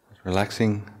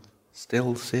 relaxing,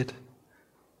 still sit.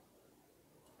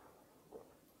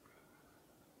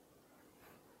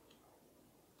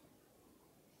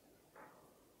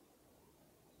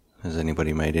 Has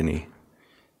anybody made any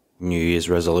New Year's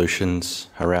resolutions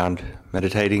around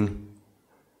meditating?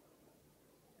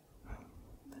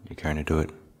 You're going to do it,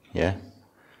 yeah?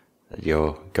 That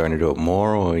you're going to do it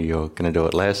more, or you're going to do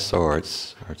it less, or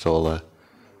it's all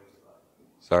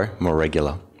more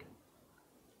regular?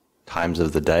 Times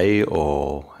of the day,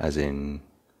 or as in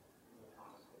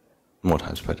more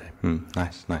times per day?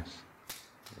 Nice. Very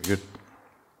good.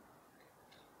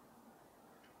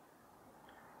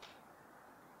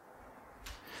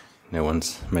 No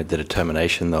one's made the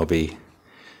determination they'll be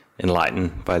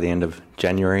enlightened by the end of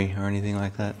January or anything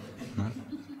like that? No?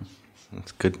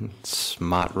 That's good.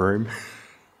 Smart room.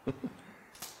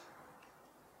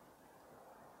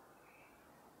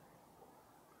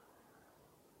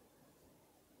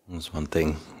 There's one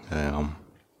thing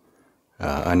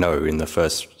I know in the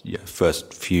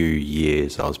first few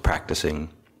years I was practicing,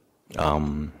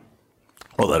 that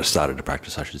I started to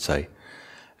practice, I should say,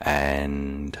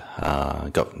 and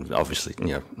got, obviously,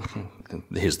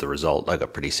 here's the result. I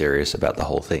got pretty serious about the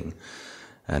whole thing,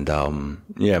 and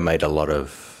made a lot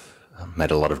of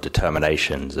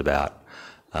determinations about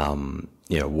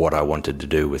what I wanted to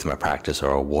do with my practice,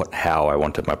 or how I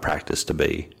wanted my practice to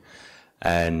be.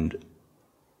 And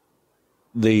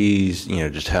these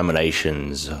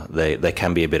determinations, they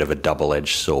can be a bit of a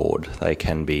double-edged sword. They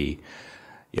can be,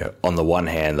 on the one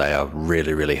hand, they are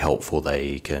really, really helpful.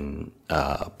 They can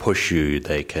push you.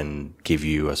 They can give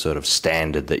you a sort of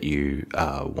standard that you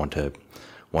want to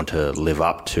live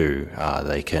up to.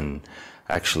 They can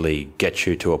actually get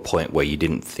you to a point where you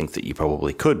didn't think that you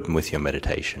probably could with your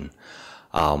meditation.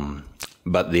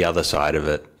 But the other side of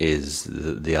it is,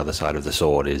 the other side of the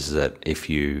sword is that if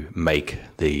you make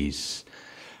these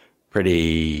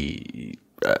pretty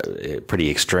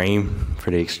extreme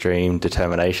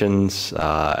determinations,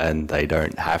 and they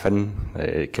don't happen,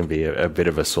 it can be a bit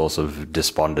of a source of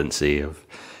despondency. Of,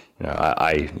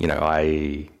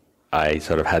 I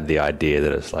sort of had the idea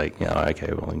that it's like,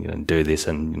 okay, well, I'm going to do this,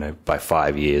 and by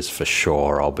 5 years for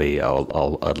sure,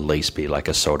 I'll at least be like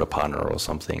a Sotapanna or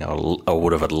something. I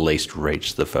would have at least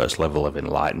reached the first level of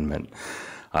enlightenment.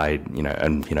 By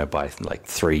like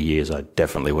 3 years, I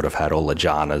definitely would have had all the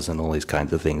jhanas and all these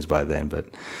kinds of things by then. But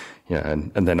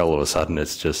and then all of a sudden,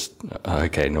 it's just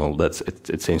okay. No,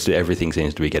 it seems to, everything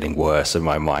seems to be getting worse, and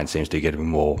my mind seems to be getting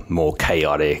more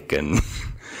chaotic, and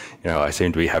I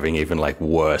seem to be having even like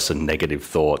worse and negative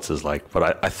thoughts.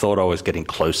 But I thought I was getting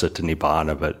closer to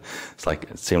nibbana, but it's like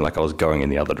it seemed like I was going in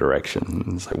the other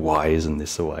direction. It's like, why isn't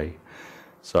this the way?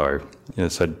 So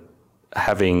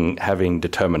having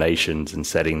determinations and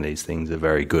setting these things are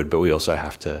very good, but we also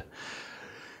have to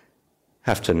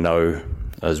know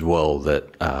as well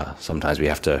that sometimes we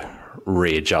have to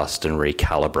readjust and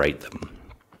recalibrate them,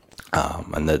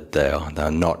 and that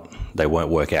they won't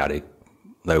work out.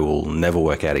 They will never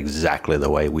work out exactly the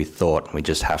way we thought. We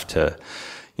just have to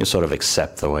sort of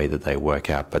accept the way that they work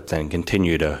out, but then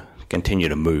continue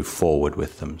to move forward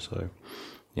with them. So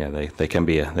they can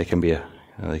be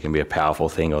a powerful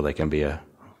thing, or they can be a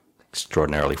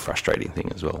extraordinarily frustrating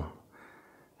thing as well.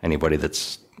 Anybody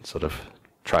that's sort of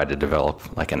tried to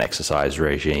develop like an exercise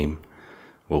regime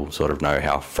will sort of know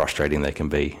how frustrating they can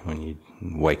be when you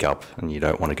wake up and you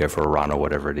don't want to go for a run or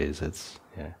whatever it is. It's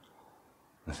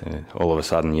all of a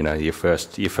sudden, your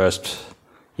first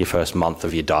month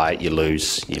of your diet, you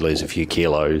lose a few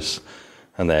kilos,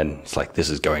 and then it's like, this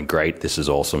is going great, this is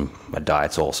awesome, my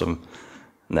diet's awesome.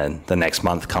 And then the next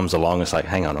month comes along, it's like,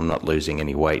 hang on, I'm not losing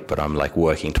any weight, but I'm like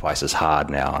working twice as hard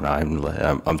now, and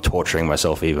I'm torturing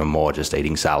myself even more just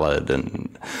eating salad,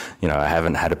 and I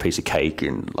haven't had a piece of cake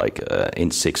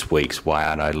in 6 weeks. Why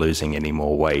aren't I losing any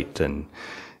more weight? And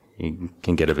you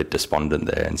can get a bit despondent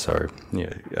there, and so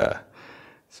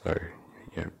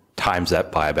times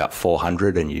that by about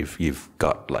 400, and you've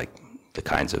got like the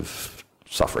kinds of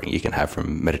suffering you can have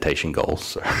from meditation goals.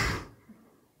 So.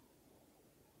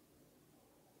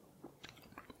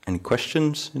 Any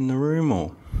questions in the room,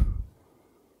 or?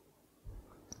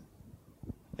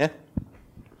 Yeah?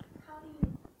 How do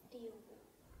you deal with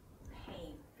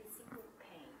pain, physical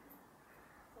pain?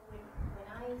 So when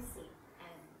I sit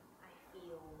and I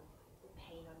feel the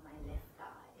pain on my left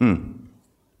thigh, and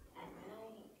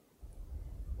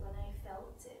when I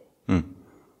felt it, I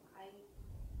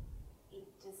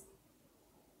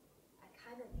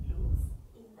kind of lose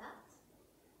in that,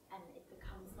 and it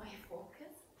becomes my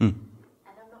focus.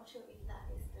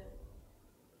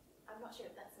 I'm not sure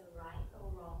if that's a right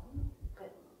or wrong,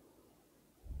 but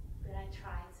I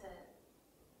try to,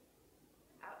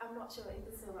 I'm not sure if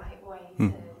it's the right way to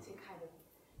kind of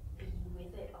be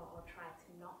with it, or try to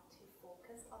not to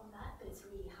focus on that, but it's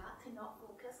really hard to not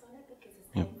focus on it because it's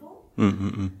painful. So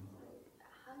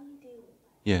how do you deal with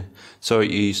that? Yeah. So are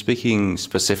you speaking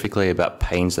specifically about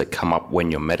pains that come up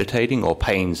when you're meditating, or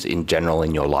pains in general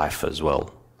in your life as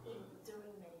well? During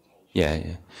meditation. Yeah,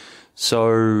 yeah.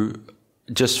 So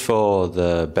just for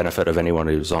the benefit of anyone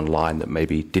who's online that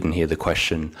maybe didn't hear the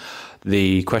question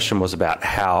was about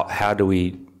how do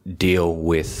we deal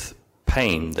with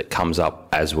pain that comes up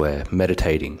as we're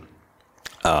meditating.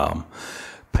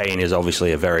 Pain is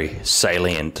obviously a very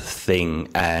salient thing,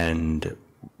 and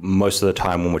most of the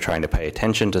time when we're trying to pay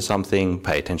attention to something,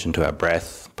 pay attention to our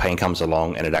breath, pain comes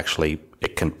along and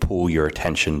it can pull your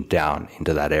attention down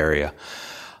into that area.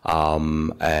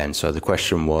 And so the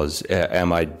question was,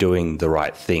 am I doing the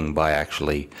right thing by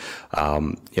actually,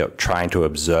 trying to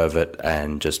observe it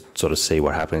and just sort of see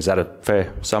what happens? Is that a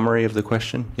fair summary of the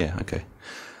question? Yeah. Okay.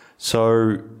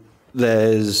 So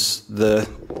there's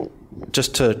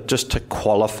just to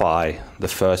qualify the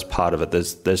first part of it,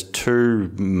 there's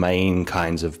two main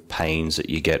kinds of pains that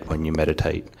you get when you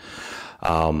meditate.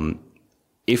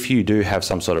 If you do have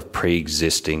some sort of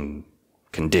pre-existing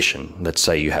condition, let's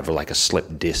say you have like a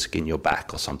slipped disc in your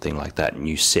back or something like that, and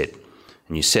you sit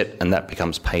and that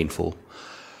becomes painful,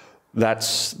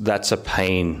 that's a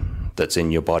pain that's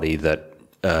in your body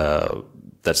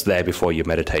that's there before you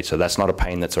meditate. So that's not a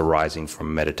pain that's arising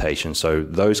from meditation. So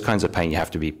those kinds of pain you have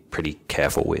to be pretty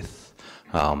careful with.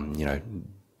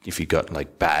 If you've got like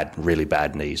really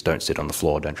bad knees, don't sit on the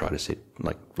floor. Don't try to sit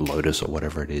like lotus or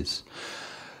whatever it is.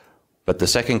 But the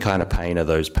second kind of pain are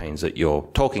those pains that you're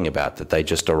talking about, that they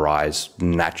just arise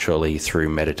naturally through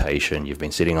meditation. You've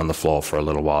been sitting on the floor for a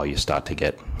little while, you start to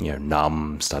get,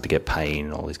 numb, start to get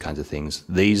pain, all these kinds of things.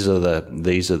 These are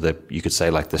the you could say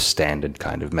like the standard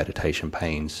kind of meditation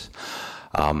pains.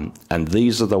 And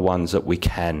these are the ones that we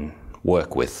can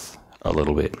work with a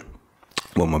little bit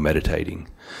when we're meditating.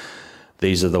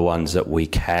 These are the ones that we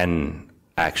can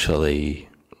actually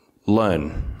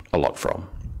learn a lot from.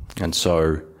 And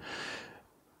so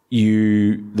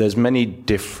there's many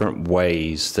different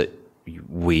ways that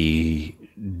we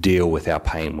deal with our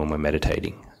pain when we're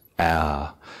meditating.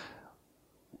 The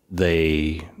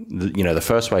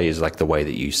first way is like the way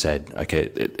that you said. Okay,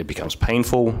 it becomes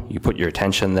painful. You put your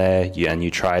attention there, and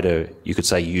you try to, you could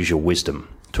say, use your wisdom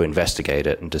to investigate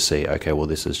it and to see, okay, well,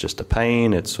 this is just a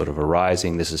pain. It's sort of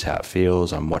arising. This is how it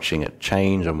feels. I'm watching it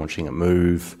change. I'm watching it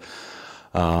move.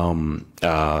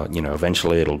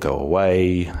 Eventually it'll go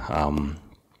away.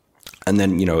 And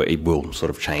then, it will sort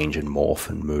of change and morph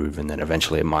and move, and then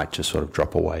eventually it might just sort of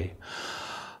drop away.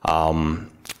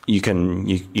 You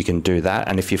can do that,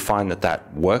 and if you find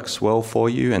that works well for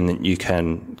you, and then you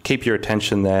can keep your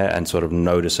attention there and sort of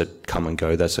notice it come and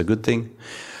go, that's a good thing.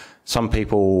 Some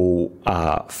people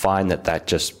find that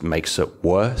just makes it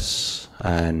worse,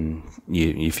 and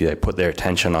if they put their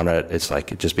attention on it, it's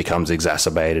like it just becomes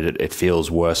exacerbated. It feels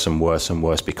worse and worse and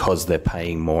worse because they're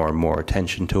paying more and more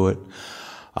attention to it.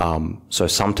 So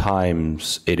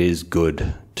sometimes it is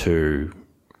good to,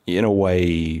 in a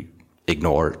way,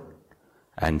 ignore it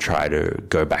and try to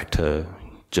go back to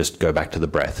the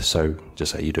breath. So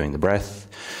just say you're doing the breath,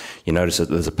 you notice that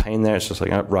there's a pain there. It's just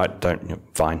like, oh, right,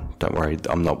 fine, don't worry.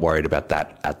 I'm not worried about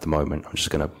that at the moment. I'm just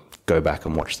going to go back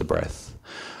and watch the breath.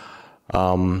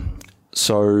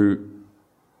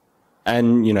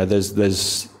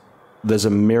 There's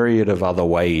a myriad of other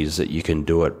ways that you can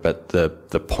do it, but the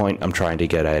point I'm trying to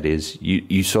get at is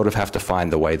you sort of have to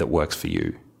find the way that works for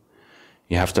you.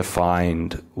 You have to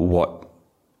find what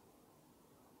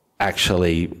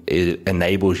actually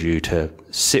enables you to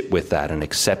sit with that and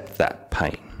accept that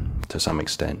pain to some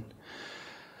extent.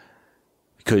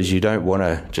 Because you don't want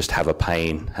to just have a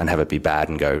pain and have it be bad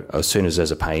and go, as soon as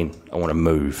there's a pain, I want to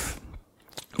move.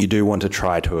 You do want to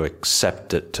try to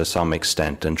accept it to some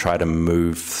extent and try to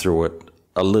move through it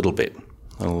a little bit,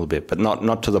 but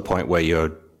not to the point where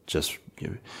you're just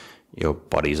your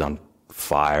body's on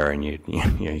fire and you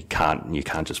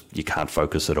can't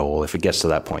focus at all. If it gets to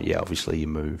that point, yeah, obviously you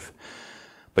move,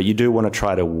 but you do want to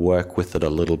try to work with it a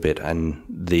little bit, and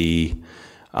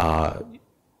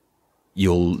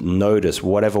you'll notice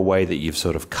whatever way that you've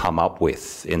sort of come up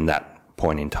with in that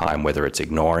point in time, whether it's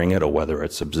ignoring it or whether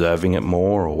it's observing it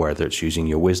more or whether it's using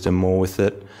your wisdom more with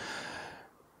it,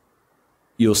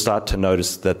 you'll start to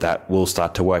notice that will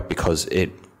start to work, because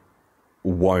it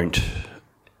won't,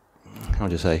 how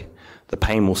would you say, the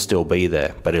pain will still be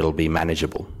there, but it'll be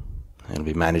manageable. It'll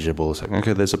be manageable. It's like,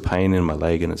 okay, there's a pain in my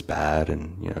leg and it's bad,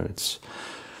 and it's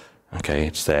okay,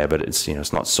 it's there, but it's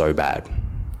it's not so bad.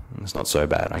 It's not so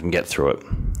bad. I can get through it.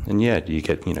 And yeah, you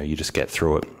just get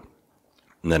through it,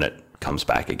 and then it comes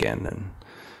back again, and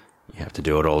you have to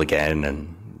do it all again,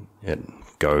 and it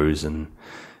goes, and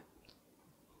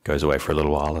goes away for a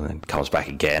little while, and then comes back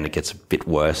again. It gets a bit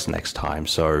worse next time.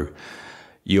 So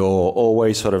you're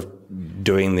always sort of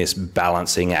doing this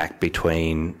balancing act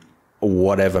between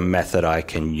whatever method I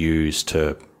can use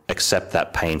to accept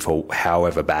that pain for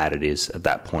however bad it is at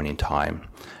that point in time.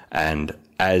 And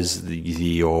as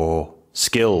your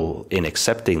skill in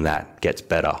accepting that gets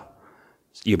better,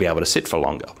 you'll be able to sit for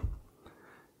longer.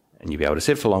 And you'll be able to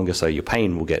sit for longer, so your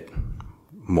pain will get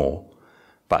more.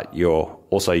 But your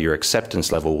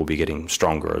acceptance level will be getting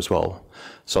stronger as well.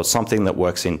 So it's something that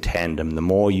works in tandem. The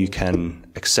more you can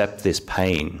accept this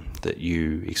pain that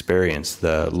you experience,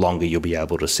 the longer you'll be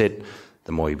able to sit,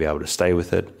 the more you'll be able to stay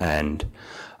with it. And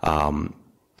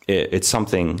it's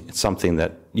something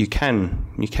that you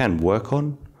can work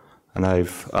on. And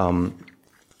I've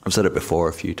said it before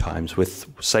a few times.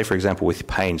 Say for example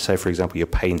your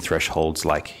pain threshold's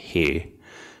like here,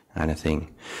 kind of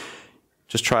thing.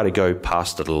 Just try to go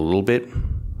past it a little bit.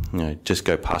 Just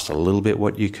go past a little bit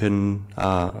what you can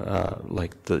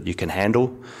that you can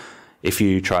handle. If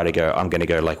you try to go, I'm going to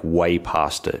go like way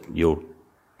past it, you'll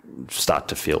start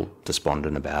to feel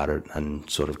despondent about it and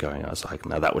sort of going, I was like,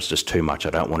 no, that was just too much. I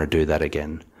don't want to do that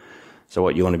again. So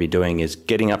what you want to be doing is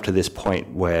getting up to this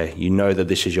point where you know that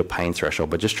this is your pain threshold,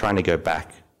 but just trying to go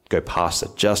past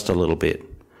it just a little bit.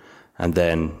 And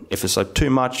then if it's like too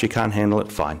much, you can't handle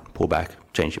it, fine, pull back,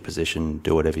 change your position,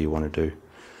 do whatever you want to do.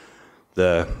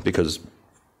 Because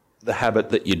the habit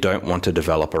that you don't want to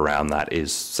develop around that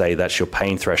is, say that's your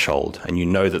pain threshold and you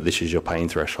know that this is your pain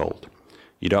threshold.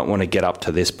 You don't want to get up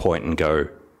to this point and go,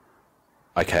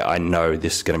 okay, I know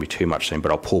this is going to be too much soon,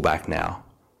 but I'll pull back now.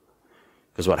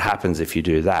 Because what happens if you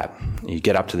do that, you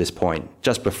get up to this point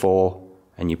just before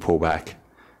and you pull back,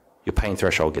 your pain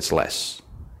threshold gets less.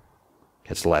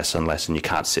 Gets less and less, and you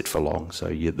can't sit for long.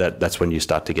 So that's when you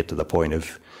start to get to the point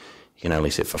of you can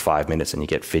only sit for 5 minutes and you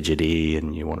get fidgety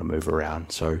and you want to move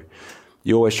around. So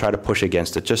you always try to push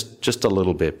against it just a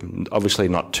little bit. Obviously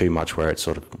not too much where it's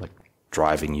sort of like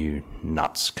driving you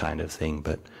nuts kind of thing.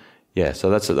 But yeah, so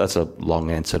that's a long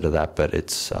answer to that. But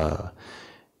it's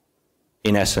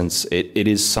in essence, it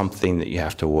is something that you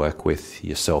have to work with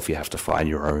yourself. You have to find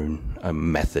your own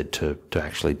method to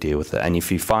actually deal with it. And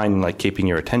if you find like keeping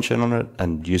your attention on it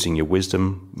and using your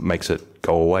wisdom makes it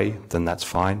go away, then that's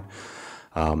fine.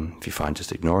 If you find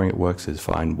just ignoring it works, it's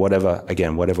fine. Whatever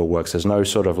works. There's no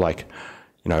sort of like,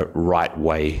 right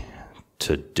way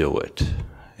to do it.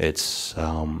 It's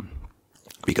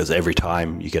because every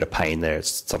time you get a pain there,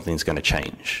 something's going to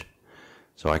change.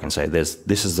 So I can say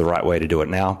this is the right way to do it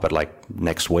now, but like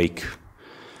next week,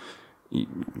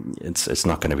 it's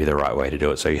not going to be the right way to do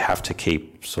it. So you have to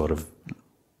keep sort of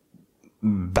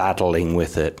battling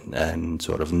with it and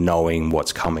sort of knowing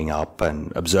what's coming up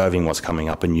and observing what's coming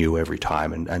up anew every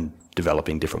time and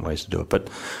developing different ways to do it. But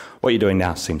what you're doing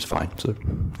now seems fine. So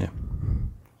yeah,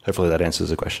 hopefully that answers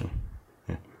the question.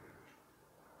 Yeah.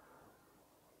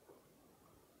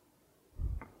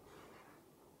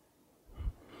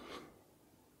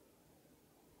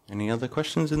 Any other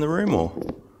questions in the room, or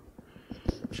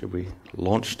should we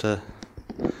launch to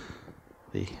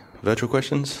the virtual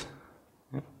questions?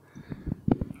 Yeah.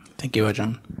 Thank you,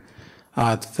 Ajahn.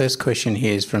 The first question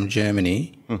here is from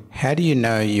Germany. How do you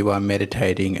know you are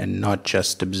meditating and not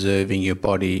just observing your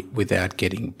body without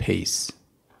getting peace?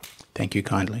 Thank you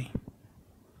kindly.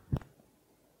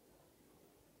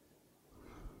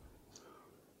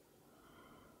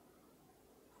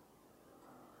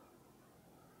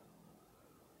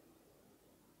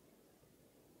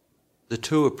 The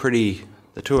two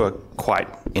are quite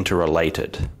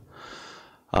interrelated.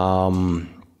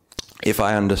 If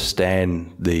I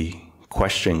understand the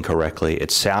question correctly,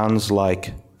 it sounds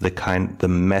like the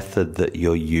method that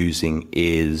you're using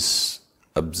is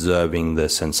observing the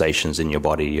sensations in your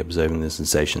body, observing the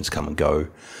sensations come and go,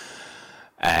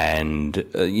 and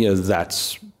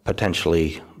that's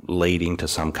potentially leading to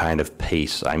some kind of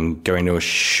peace. I'm going to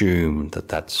assume that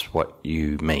that's what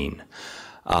you mean.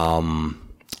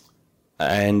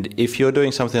 And if you're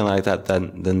doing something like that,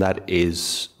 then that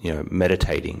is,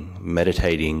 meditating.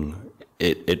 Meditating,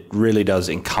 it really does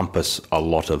encompass a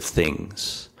lot of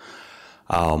things.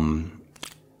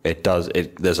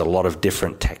 There's a lot of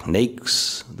different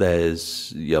techniques.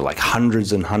 There's like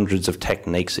hundreds and hundreds of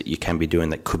techniques that you can be doing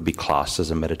that could be classed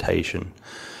as a meditation.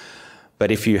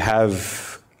 But if you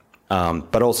have,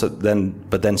 but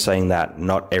then saying that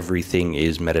not everything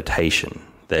is meditation.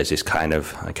 There's this kind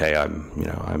of, okay,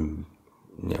 I'm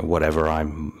whatever,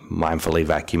 I'm mindfully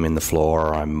vacuuming the floor,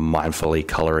 or I'm mindfully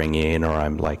coloring in, or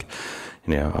I'm like,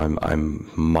 I'm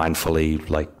mindfully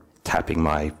like tapping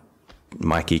my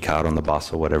key card on the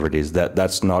bus or whatever it is.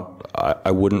 That's not, I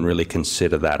wouldn't really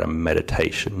consider that a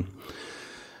meditation.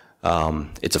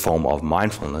 It's a form of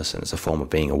mindfulness and it's a form of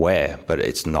being aware, but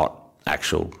it's not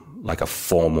actual like a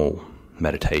formal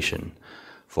meditation.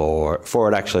 For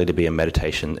it actually to be a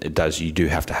meditation, you do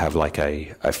have to have like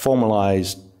a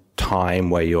formalized time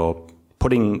where you're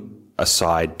putting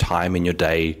aside time in your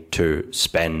day to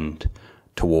spend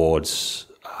towards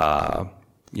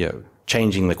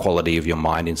changing the quality of your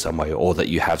mind in some way, or that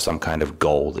you have some kind of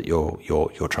goal that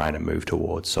you're trying to move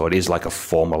towards. So it is like a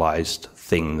formalized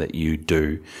thing that you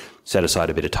do. Set aside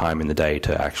a bit of time in the day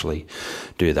to actually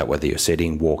do that, whether you're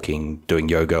sitting, walking, doing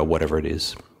yoga, or whatever it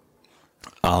is.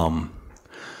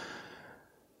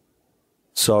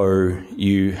 So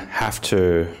you have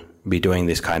to be doing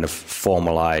this kind of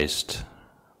formalized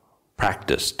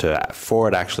practice for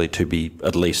it actually to be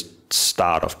at least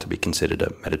start off to be considered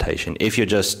a meditation. If you're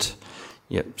just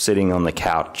sitting on the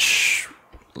couch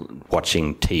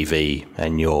watching TV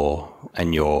and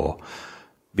you're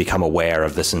become aware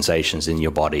of the sensations in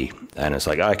your body and it's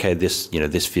like, okay, this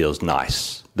feels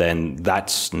nice, then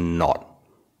that's not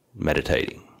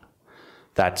meditating.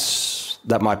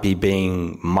 That might be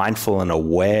being mindful and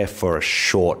aware for a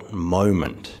short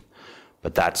moment,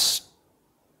 but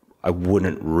I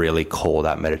wouldn't really call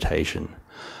that meditation.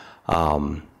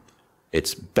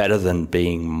 It's better than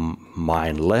being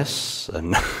mindless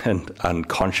and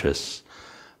unconscious,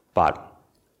 but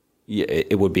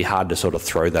it would be hard to sort of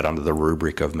throw that under the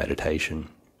rubric of meditation.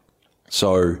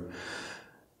 So,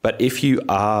 but if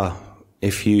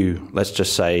let's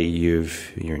just say you're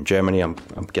in Germany, I'm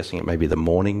guessing it may be the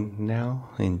morning now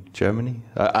in Germany.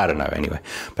 I don't know anyway,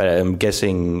 but I'm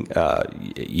guessing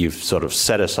you've sort of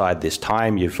set aside this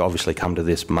time. You've obviously come to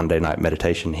this Monday night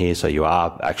meditation here, so you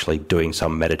are actually doing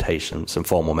some meditation, some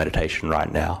formal meditation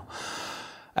right now,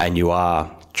 and you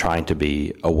are trying to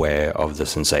be aware of the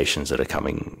sensations that are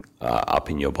coming up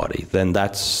in your body. Then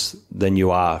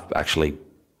you are actually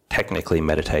technically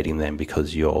meditating then,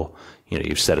 because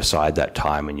you've set aside that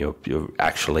time and you're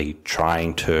actually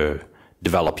trying to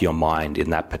develop your mind in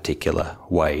that particular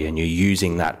way, and you're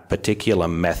using that particular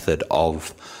method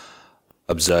of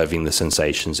observing the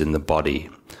sensations in the body.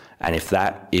 And if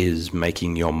that is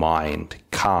making your mind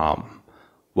calm,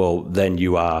 well, then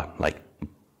you are like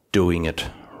doing it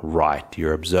right.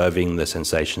 You're observing the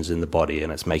sensations in the body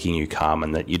and it's making you calm,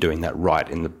 and that you're doing that right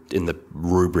in the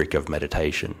rubric of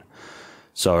meditation.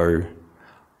 So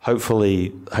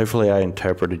hopefully I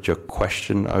interpreted your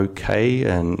question okay,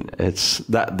 and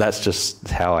that's just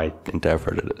how I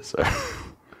interpreted it. So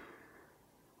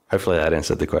hopefully that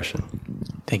answered the question.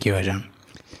 Thank you, Ajahn.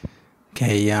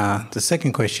 Okay, the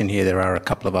second question here, there are a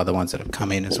couple of other ones that have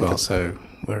come in as well, so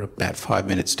we're about 5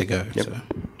 minutes to go. Yep. So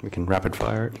We can rapid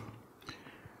fire it.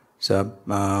 So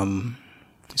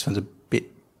this one's a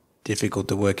bit difficult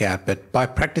to work out, but by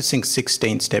practicing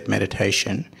 16-step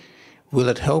meditation, will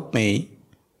it help me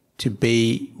to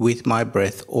be with my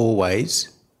breath always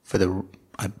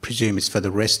I presume it's for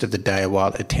the rest of the day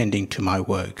while attending to my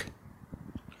work?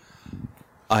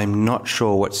 I'm not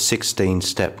sure what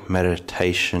 16-step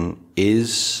meditation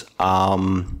is.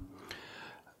 So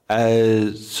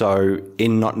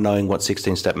in not knowing what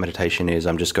 16-step meditation is,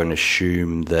 I'm just going to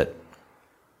assume that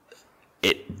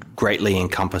it greatly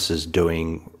encompasses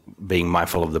being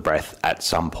mindful of the breath at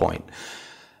some point.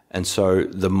 And so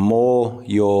the more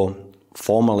you're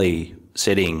formally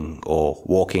sitting or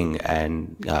walking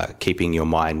and keeping your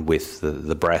mind with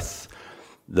the breath,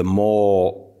 the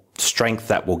more strength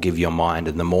that will give your mind,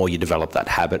 and the more you develop that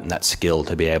habit and that skill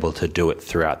to be able to do it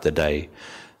throughout the day.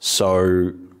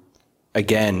 So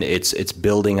again, it's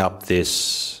building up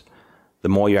this. The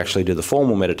more you actually do the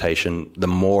formal meditation, the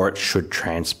more it should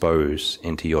transpose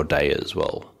into your day as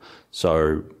well.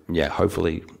 So yeah,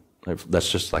 hopefully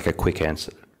that's just like a quick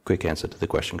answer to the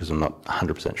question, because I'm not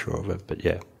 100% sure of it, but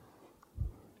yeah.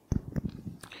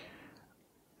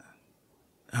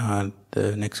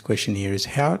 The next question here is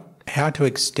how to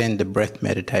extend the breath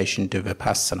meditation to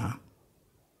Vipassana?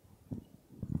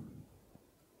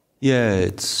 Yeah,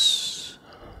 it's,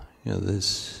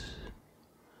 there's,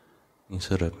 you're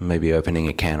sort of maybe opening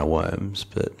a can of worms,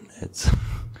 but it's,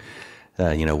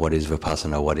 what is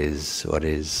Vipassana? What is?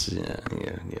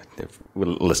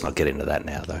 Well, let's not get into that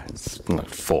now, though. It's like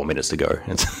 4 minutes to go.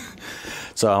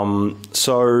 So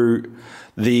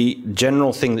the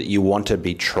general thing that you want to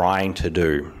be trying to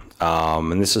do,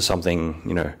 and this is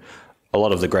something, a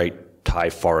lot of the great Thai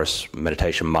forest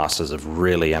meditation masters have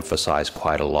really emphasized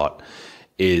quite a lot,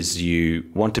 is you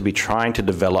want to be trying to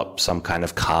develop some kind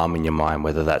of calm in your mind,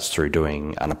 whether that's through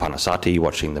doing anapanasati,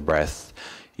 watching the breath.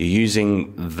 You're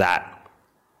using that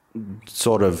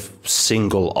sort of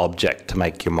single object to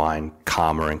make your mind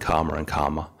calmer and calmer and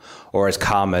calmer, or as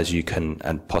calm as you can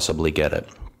and possibly get it.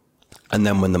 And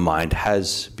then when the mind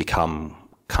has become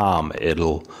calm,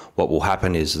 what will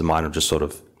happen is the mind will just sort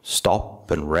of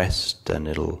stop and rest, and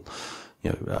it'll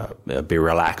be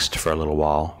relaxed for a little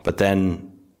while. But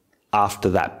then after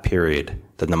that period,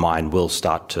 then the mind will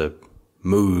start to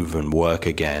move and work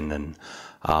again, and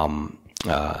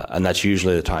that's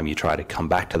usually the time you try to come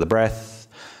back to the breath.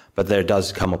 But there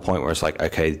does come a point where it's like,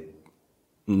 okay,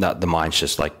 the mind's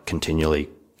just like continually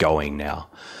going now.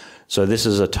 So this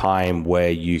is a time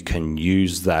where you can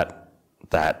use that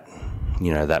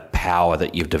power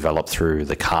that you've developed through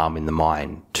the calm in the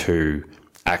mind to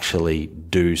actually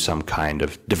develop some kind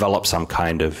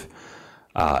of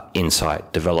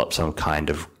insight, develop some kind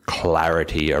of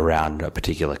clarity around a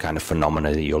particular kind of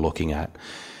phenomena that you're looking at.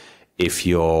 If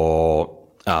you're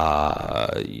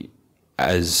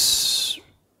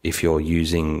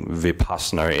using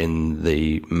vipassana in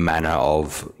the manner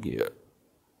of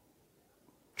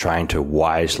trying to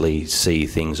wisely see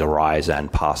things arise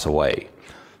and pass away,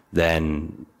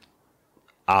 then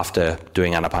after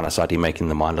doing anapanasati, making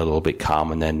the mind a little bit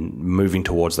calm and then moving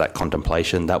towards that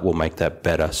contemplation, that will make that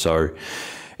better. So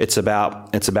it's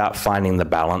about finding the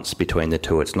balance between the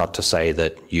two. It's not to say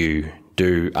that you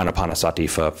do anapanasati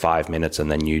for 5 minutes and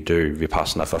then you do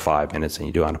vipassana for 5 minutes and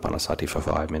you do anapanasati for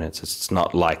 5 minutes. It's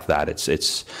not like that.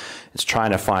 It's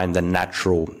trying to find the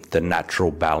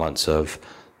natural balance of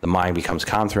the mind becomes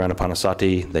calm through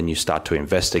anapanasati, then you start to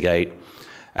investigate,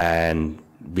 and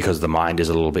because the mind is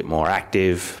a little bit more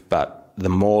active, but the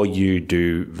more you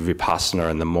do vipassana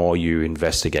and the more you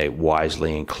investigate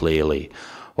wisely and clearly,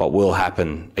 what will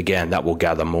happen, again, that will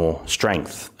gather more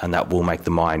strength and that will make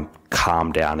the mind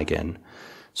calm down again.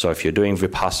 So if you're doing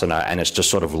vipassana and it's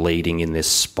just sort of leading in this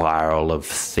spiral of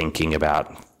thinking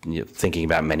about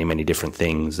many, many different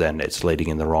things, then it's leading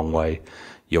in the wrong way.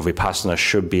 Your vipassana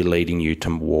should be leading you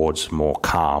towards more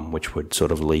calm, which would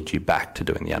sort of lead you back to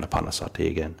doing the anapanasati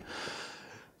again.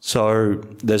 So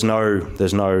there's no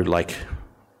like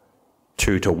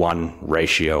 2-to-1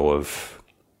 ratio of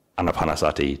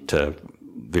anapanasati to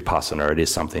vipassana. It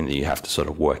is something that you have to sort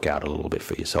of work out a little bit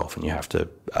for yourself, and you have to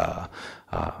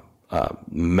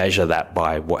measure that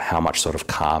by how much sort of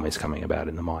calm is coming about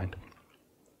in the mind.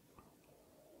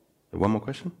 One more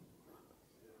question?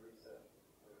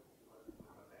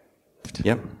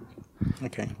 Yep.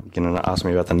 Okay. You can ask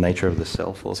me about the nature of the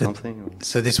self or something? Or?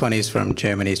 So this one is from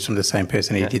Germany. It's from the same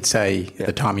person. He did say at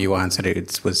the time you answered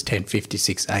it was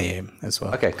 10:56 a.m. as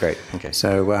well. Okay, great. Okay.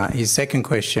 So his second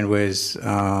question was,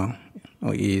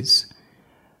 is,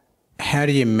 how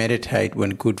do you meditate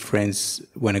when a good friend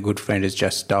has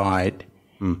just died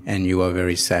and you are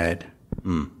very sad?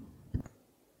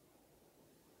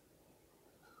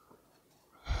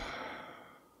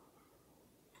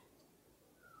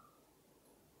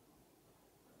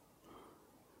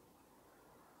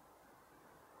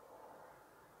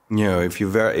 If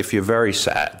you're very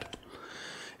sad,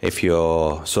 if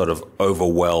you're sort of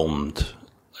overwhelmed,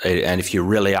 and if you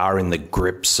really are in the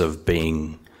grips of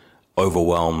being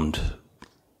overwhelmed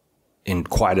in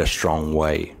quite a strong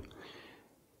way,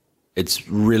 it's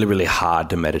really, really hard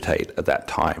to meditate at that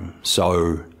time.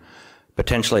 So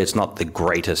potentially it's not the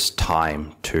greatest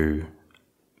time to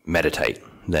meditate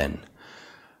then.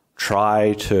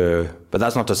 But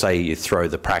that's not to say you throw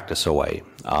the practice away,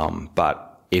 but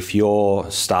if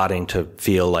you're starting to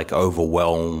feel like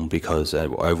overwhelmed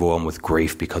with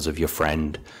grief because of your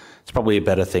friend, it's probably a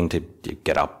better thing to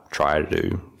get up, try to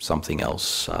do something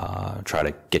else, try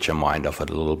to get your mind off it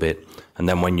a little bit. And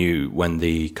then when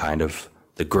the kind of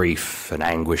the grief and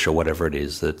anguish or whatever it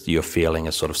is that you're feeling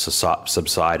has sort of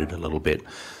subsided a little bit,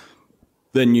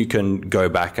 then you can go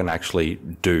back and actually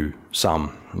do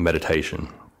some meditation.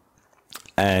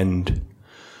 And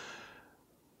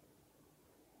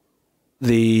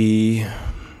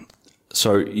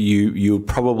so you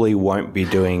probably won't be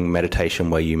doing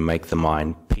meditation where you make the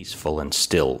mind peaceful and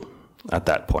still at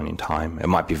that point in time. It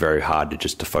might be very hard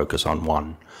to focus on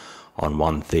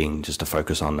one thing, just to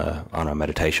focus on a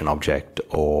meditation object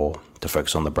or to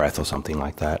focus on the breath or something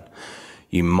like that.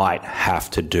 You might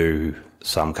have to do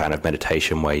some kind of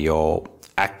meditation where you're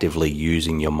actively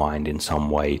using your mind in some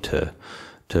way to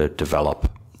develop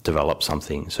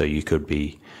something. So you could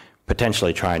be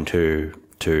potentially trying to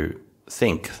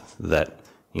think that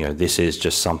this is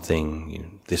just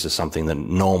something. This is something that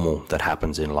normal that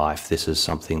happens in life. This is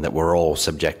something that we're all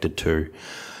subjected to.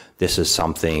 This is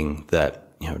something that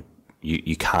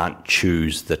you can't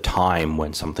choose the time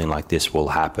when something like this will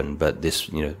happen. But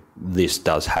this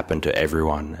does happen to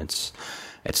everyone.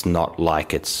 It's not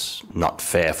like it's not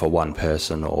fair for one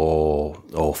person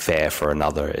or fair for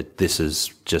another. This is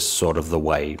just sort of the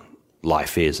way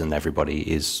life is, and everybody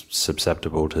is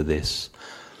susceptible to this.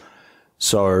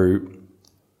 So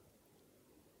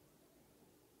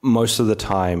most of the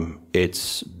time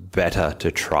it's better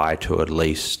to try to at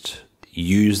least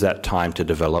use that time to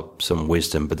develop some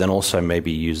wisdom, but then also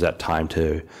maybe use that time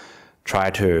to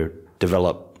try to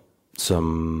develop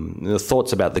some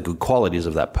thoughts about the good qualities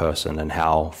of that person and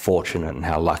how fortunate and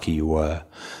how lucky you were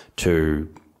to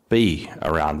be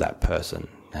around that person,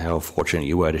 how fortunate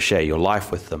you were to share your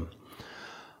life with them.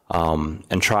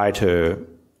 And try to,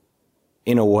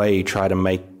 in a way, try to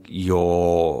make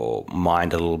your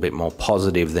mind a little bit more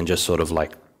positive than just sort of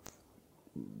like,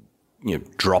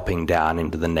 dropping down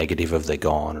into the negative of they're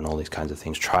gone and all these kinds of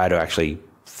things. Try to actually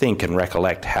think and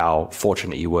recollect how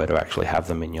fortunate you were to actually have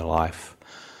them in your life.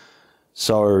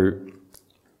 So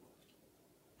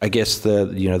I guess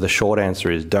the short answer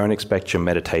is don't expect your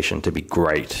meditation to be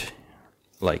great,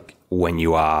 like when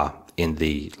you are in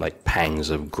the like pangs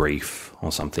of grief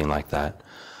or something like that.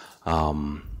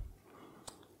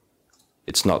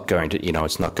 It's not going to,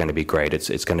 it's not going to be great.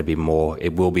 It's going to be more,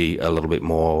 it will be a little bit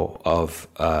more of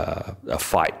a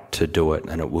fight to do it,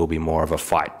 and it will be more of a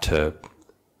fight to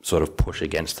sort of push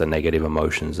against the negative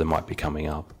emotions that might be coming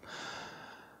up.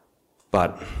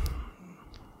 But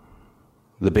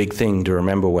the big thing to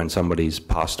remember when somebody's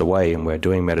passed away and we're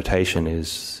doing meditation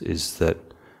is that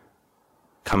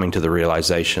coming to the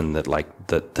realization that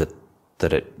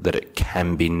that it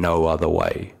can be no other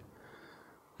way.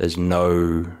 There's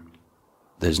no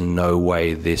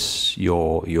way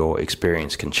your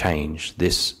experience can change.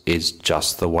 This is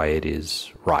just the way it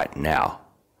is right now.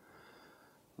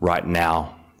 Right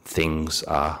now, things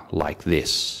are like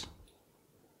this.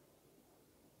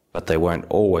 But they won't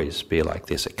always be like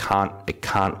this. It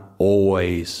can't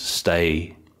always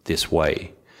stay this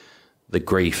way. The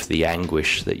grief, the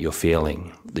anguish that you're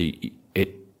feeling,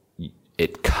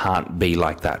 it can't be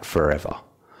like that forever.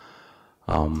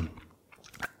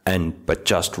 But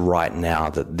just right now,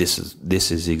 that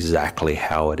this is exactly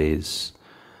how it is.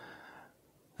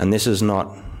 And this is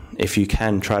not, if you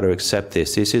can try to accept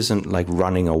this isn't like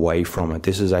running away from it.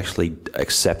 This is actually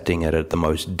accepting it at the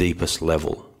most deepest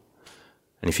level.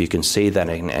 And if you can see that,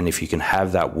 and if you can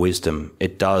have that wisdom,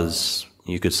 it does,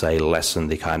 you could say, lessen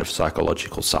the kind of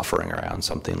psychological suffering around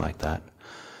something like that.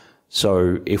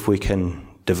 So if we can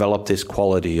develop this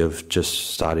quality of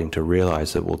just starting to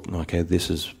realize that, well, okay,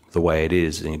 this is the way it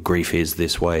is, and grief is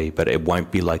this way, but it won't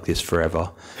be like this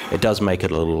forever. It does make it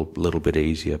a little bit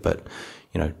easier, but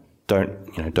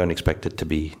don't expect it to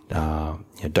be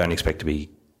don't expect to be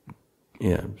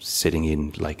sitting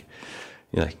in like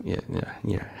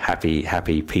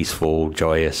happy, peaceful,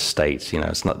 joyous states.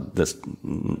 It's not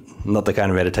the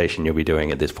kind of meditation you'll be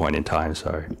doing at this point in time.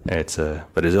 So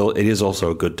but it is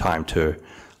also a good time to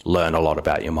learn a lot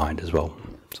about your mind as well.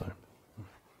 So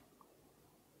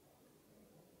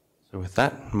with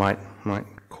that, might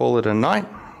call it a night.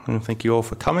 And thank you all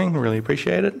for coming. Really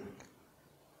appreciate it.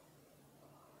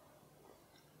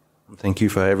 Thank you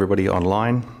for everybody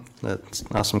online that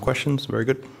asked some questions. Very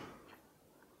good.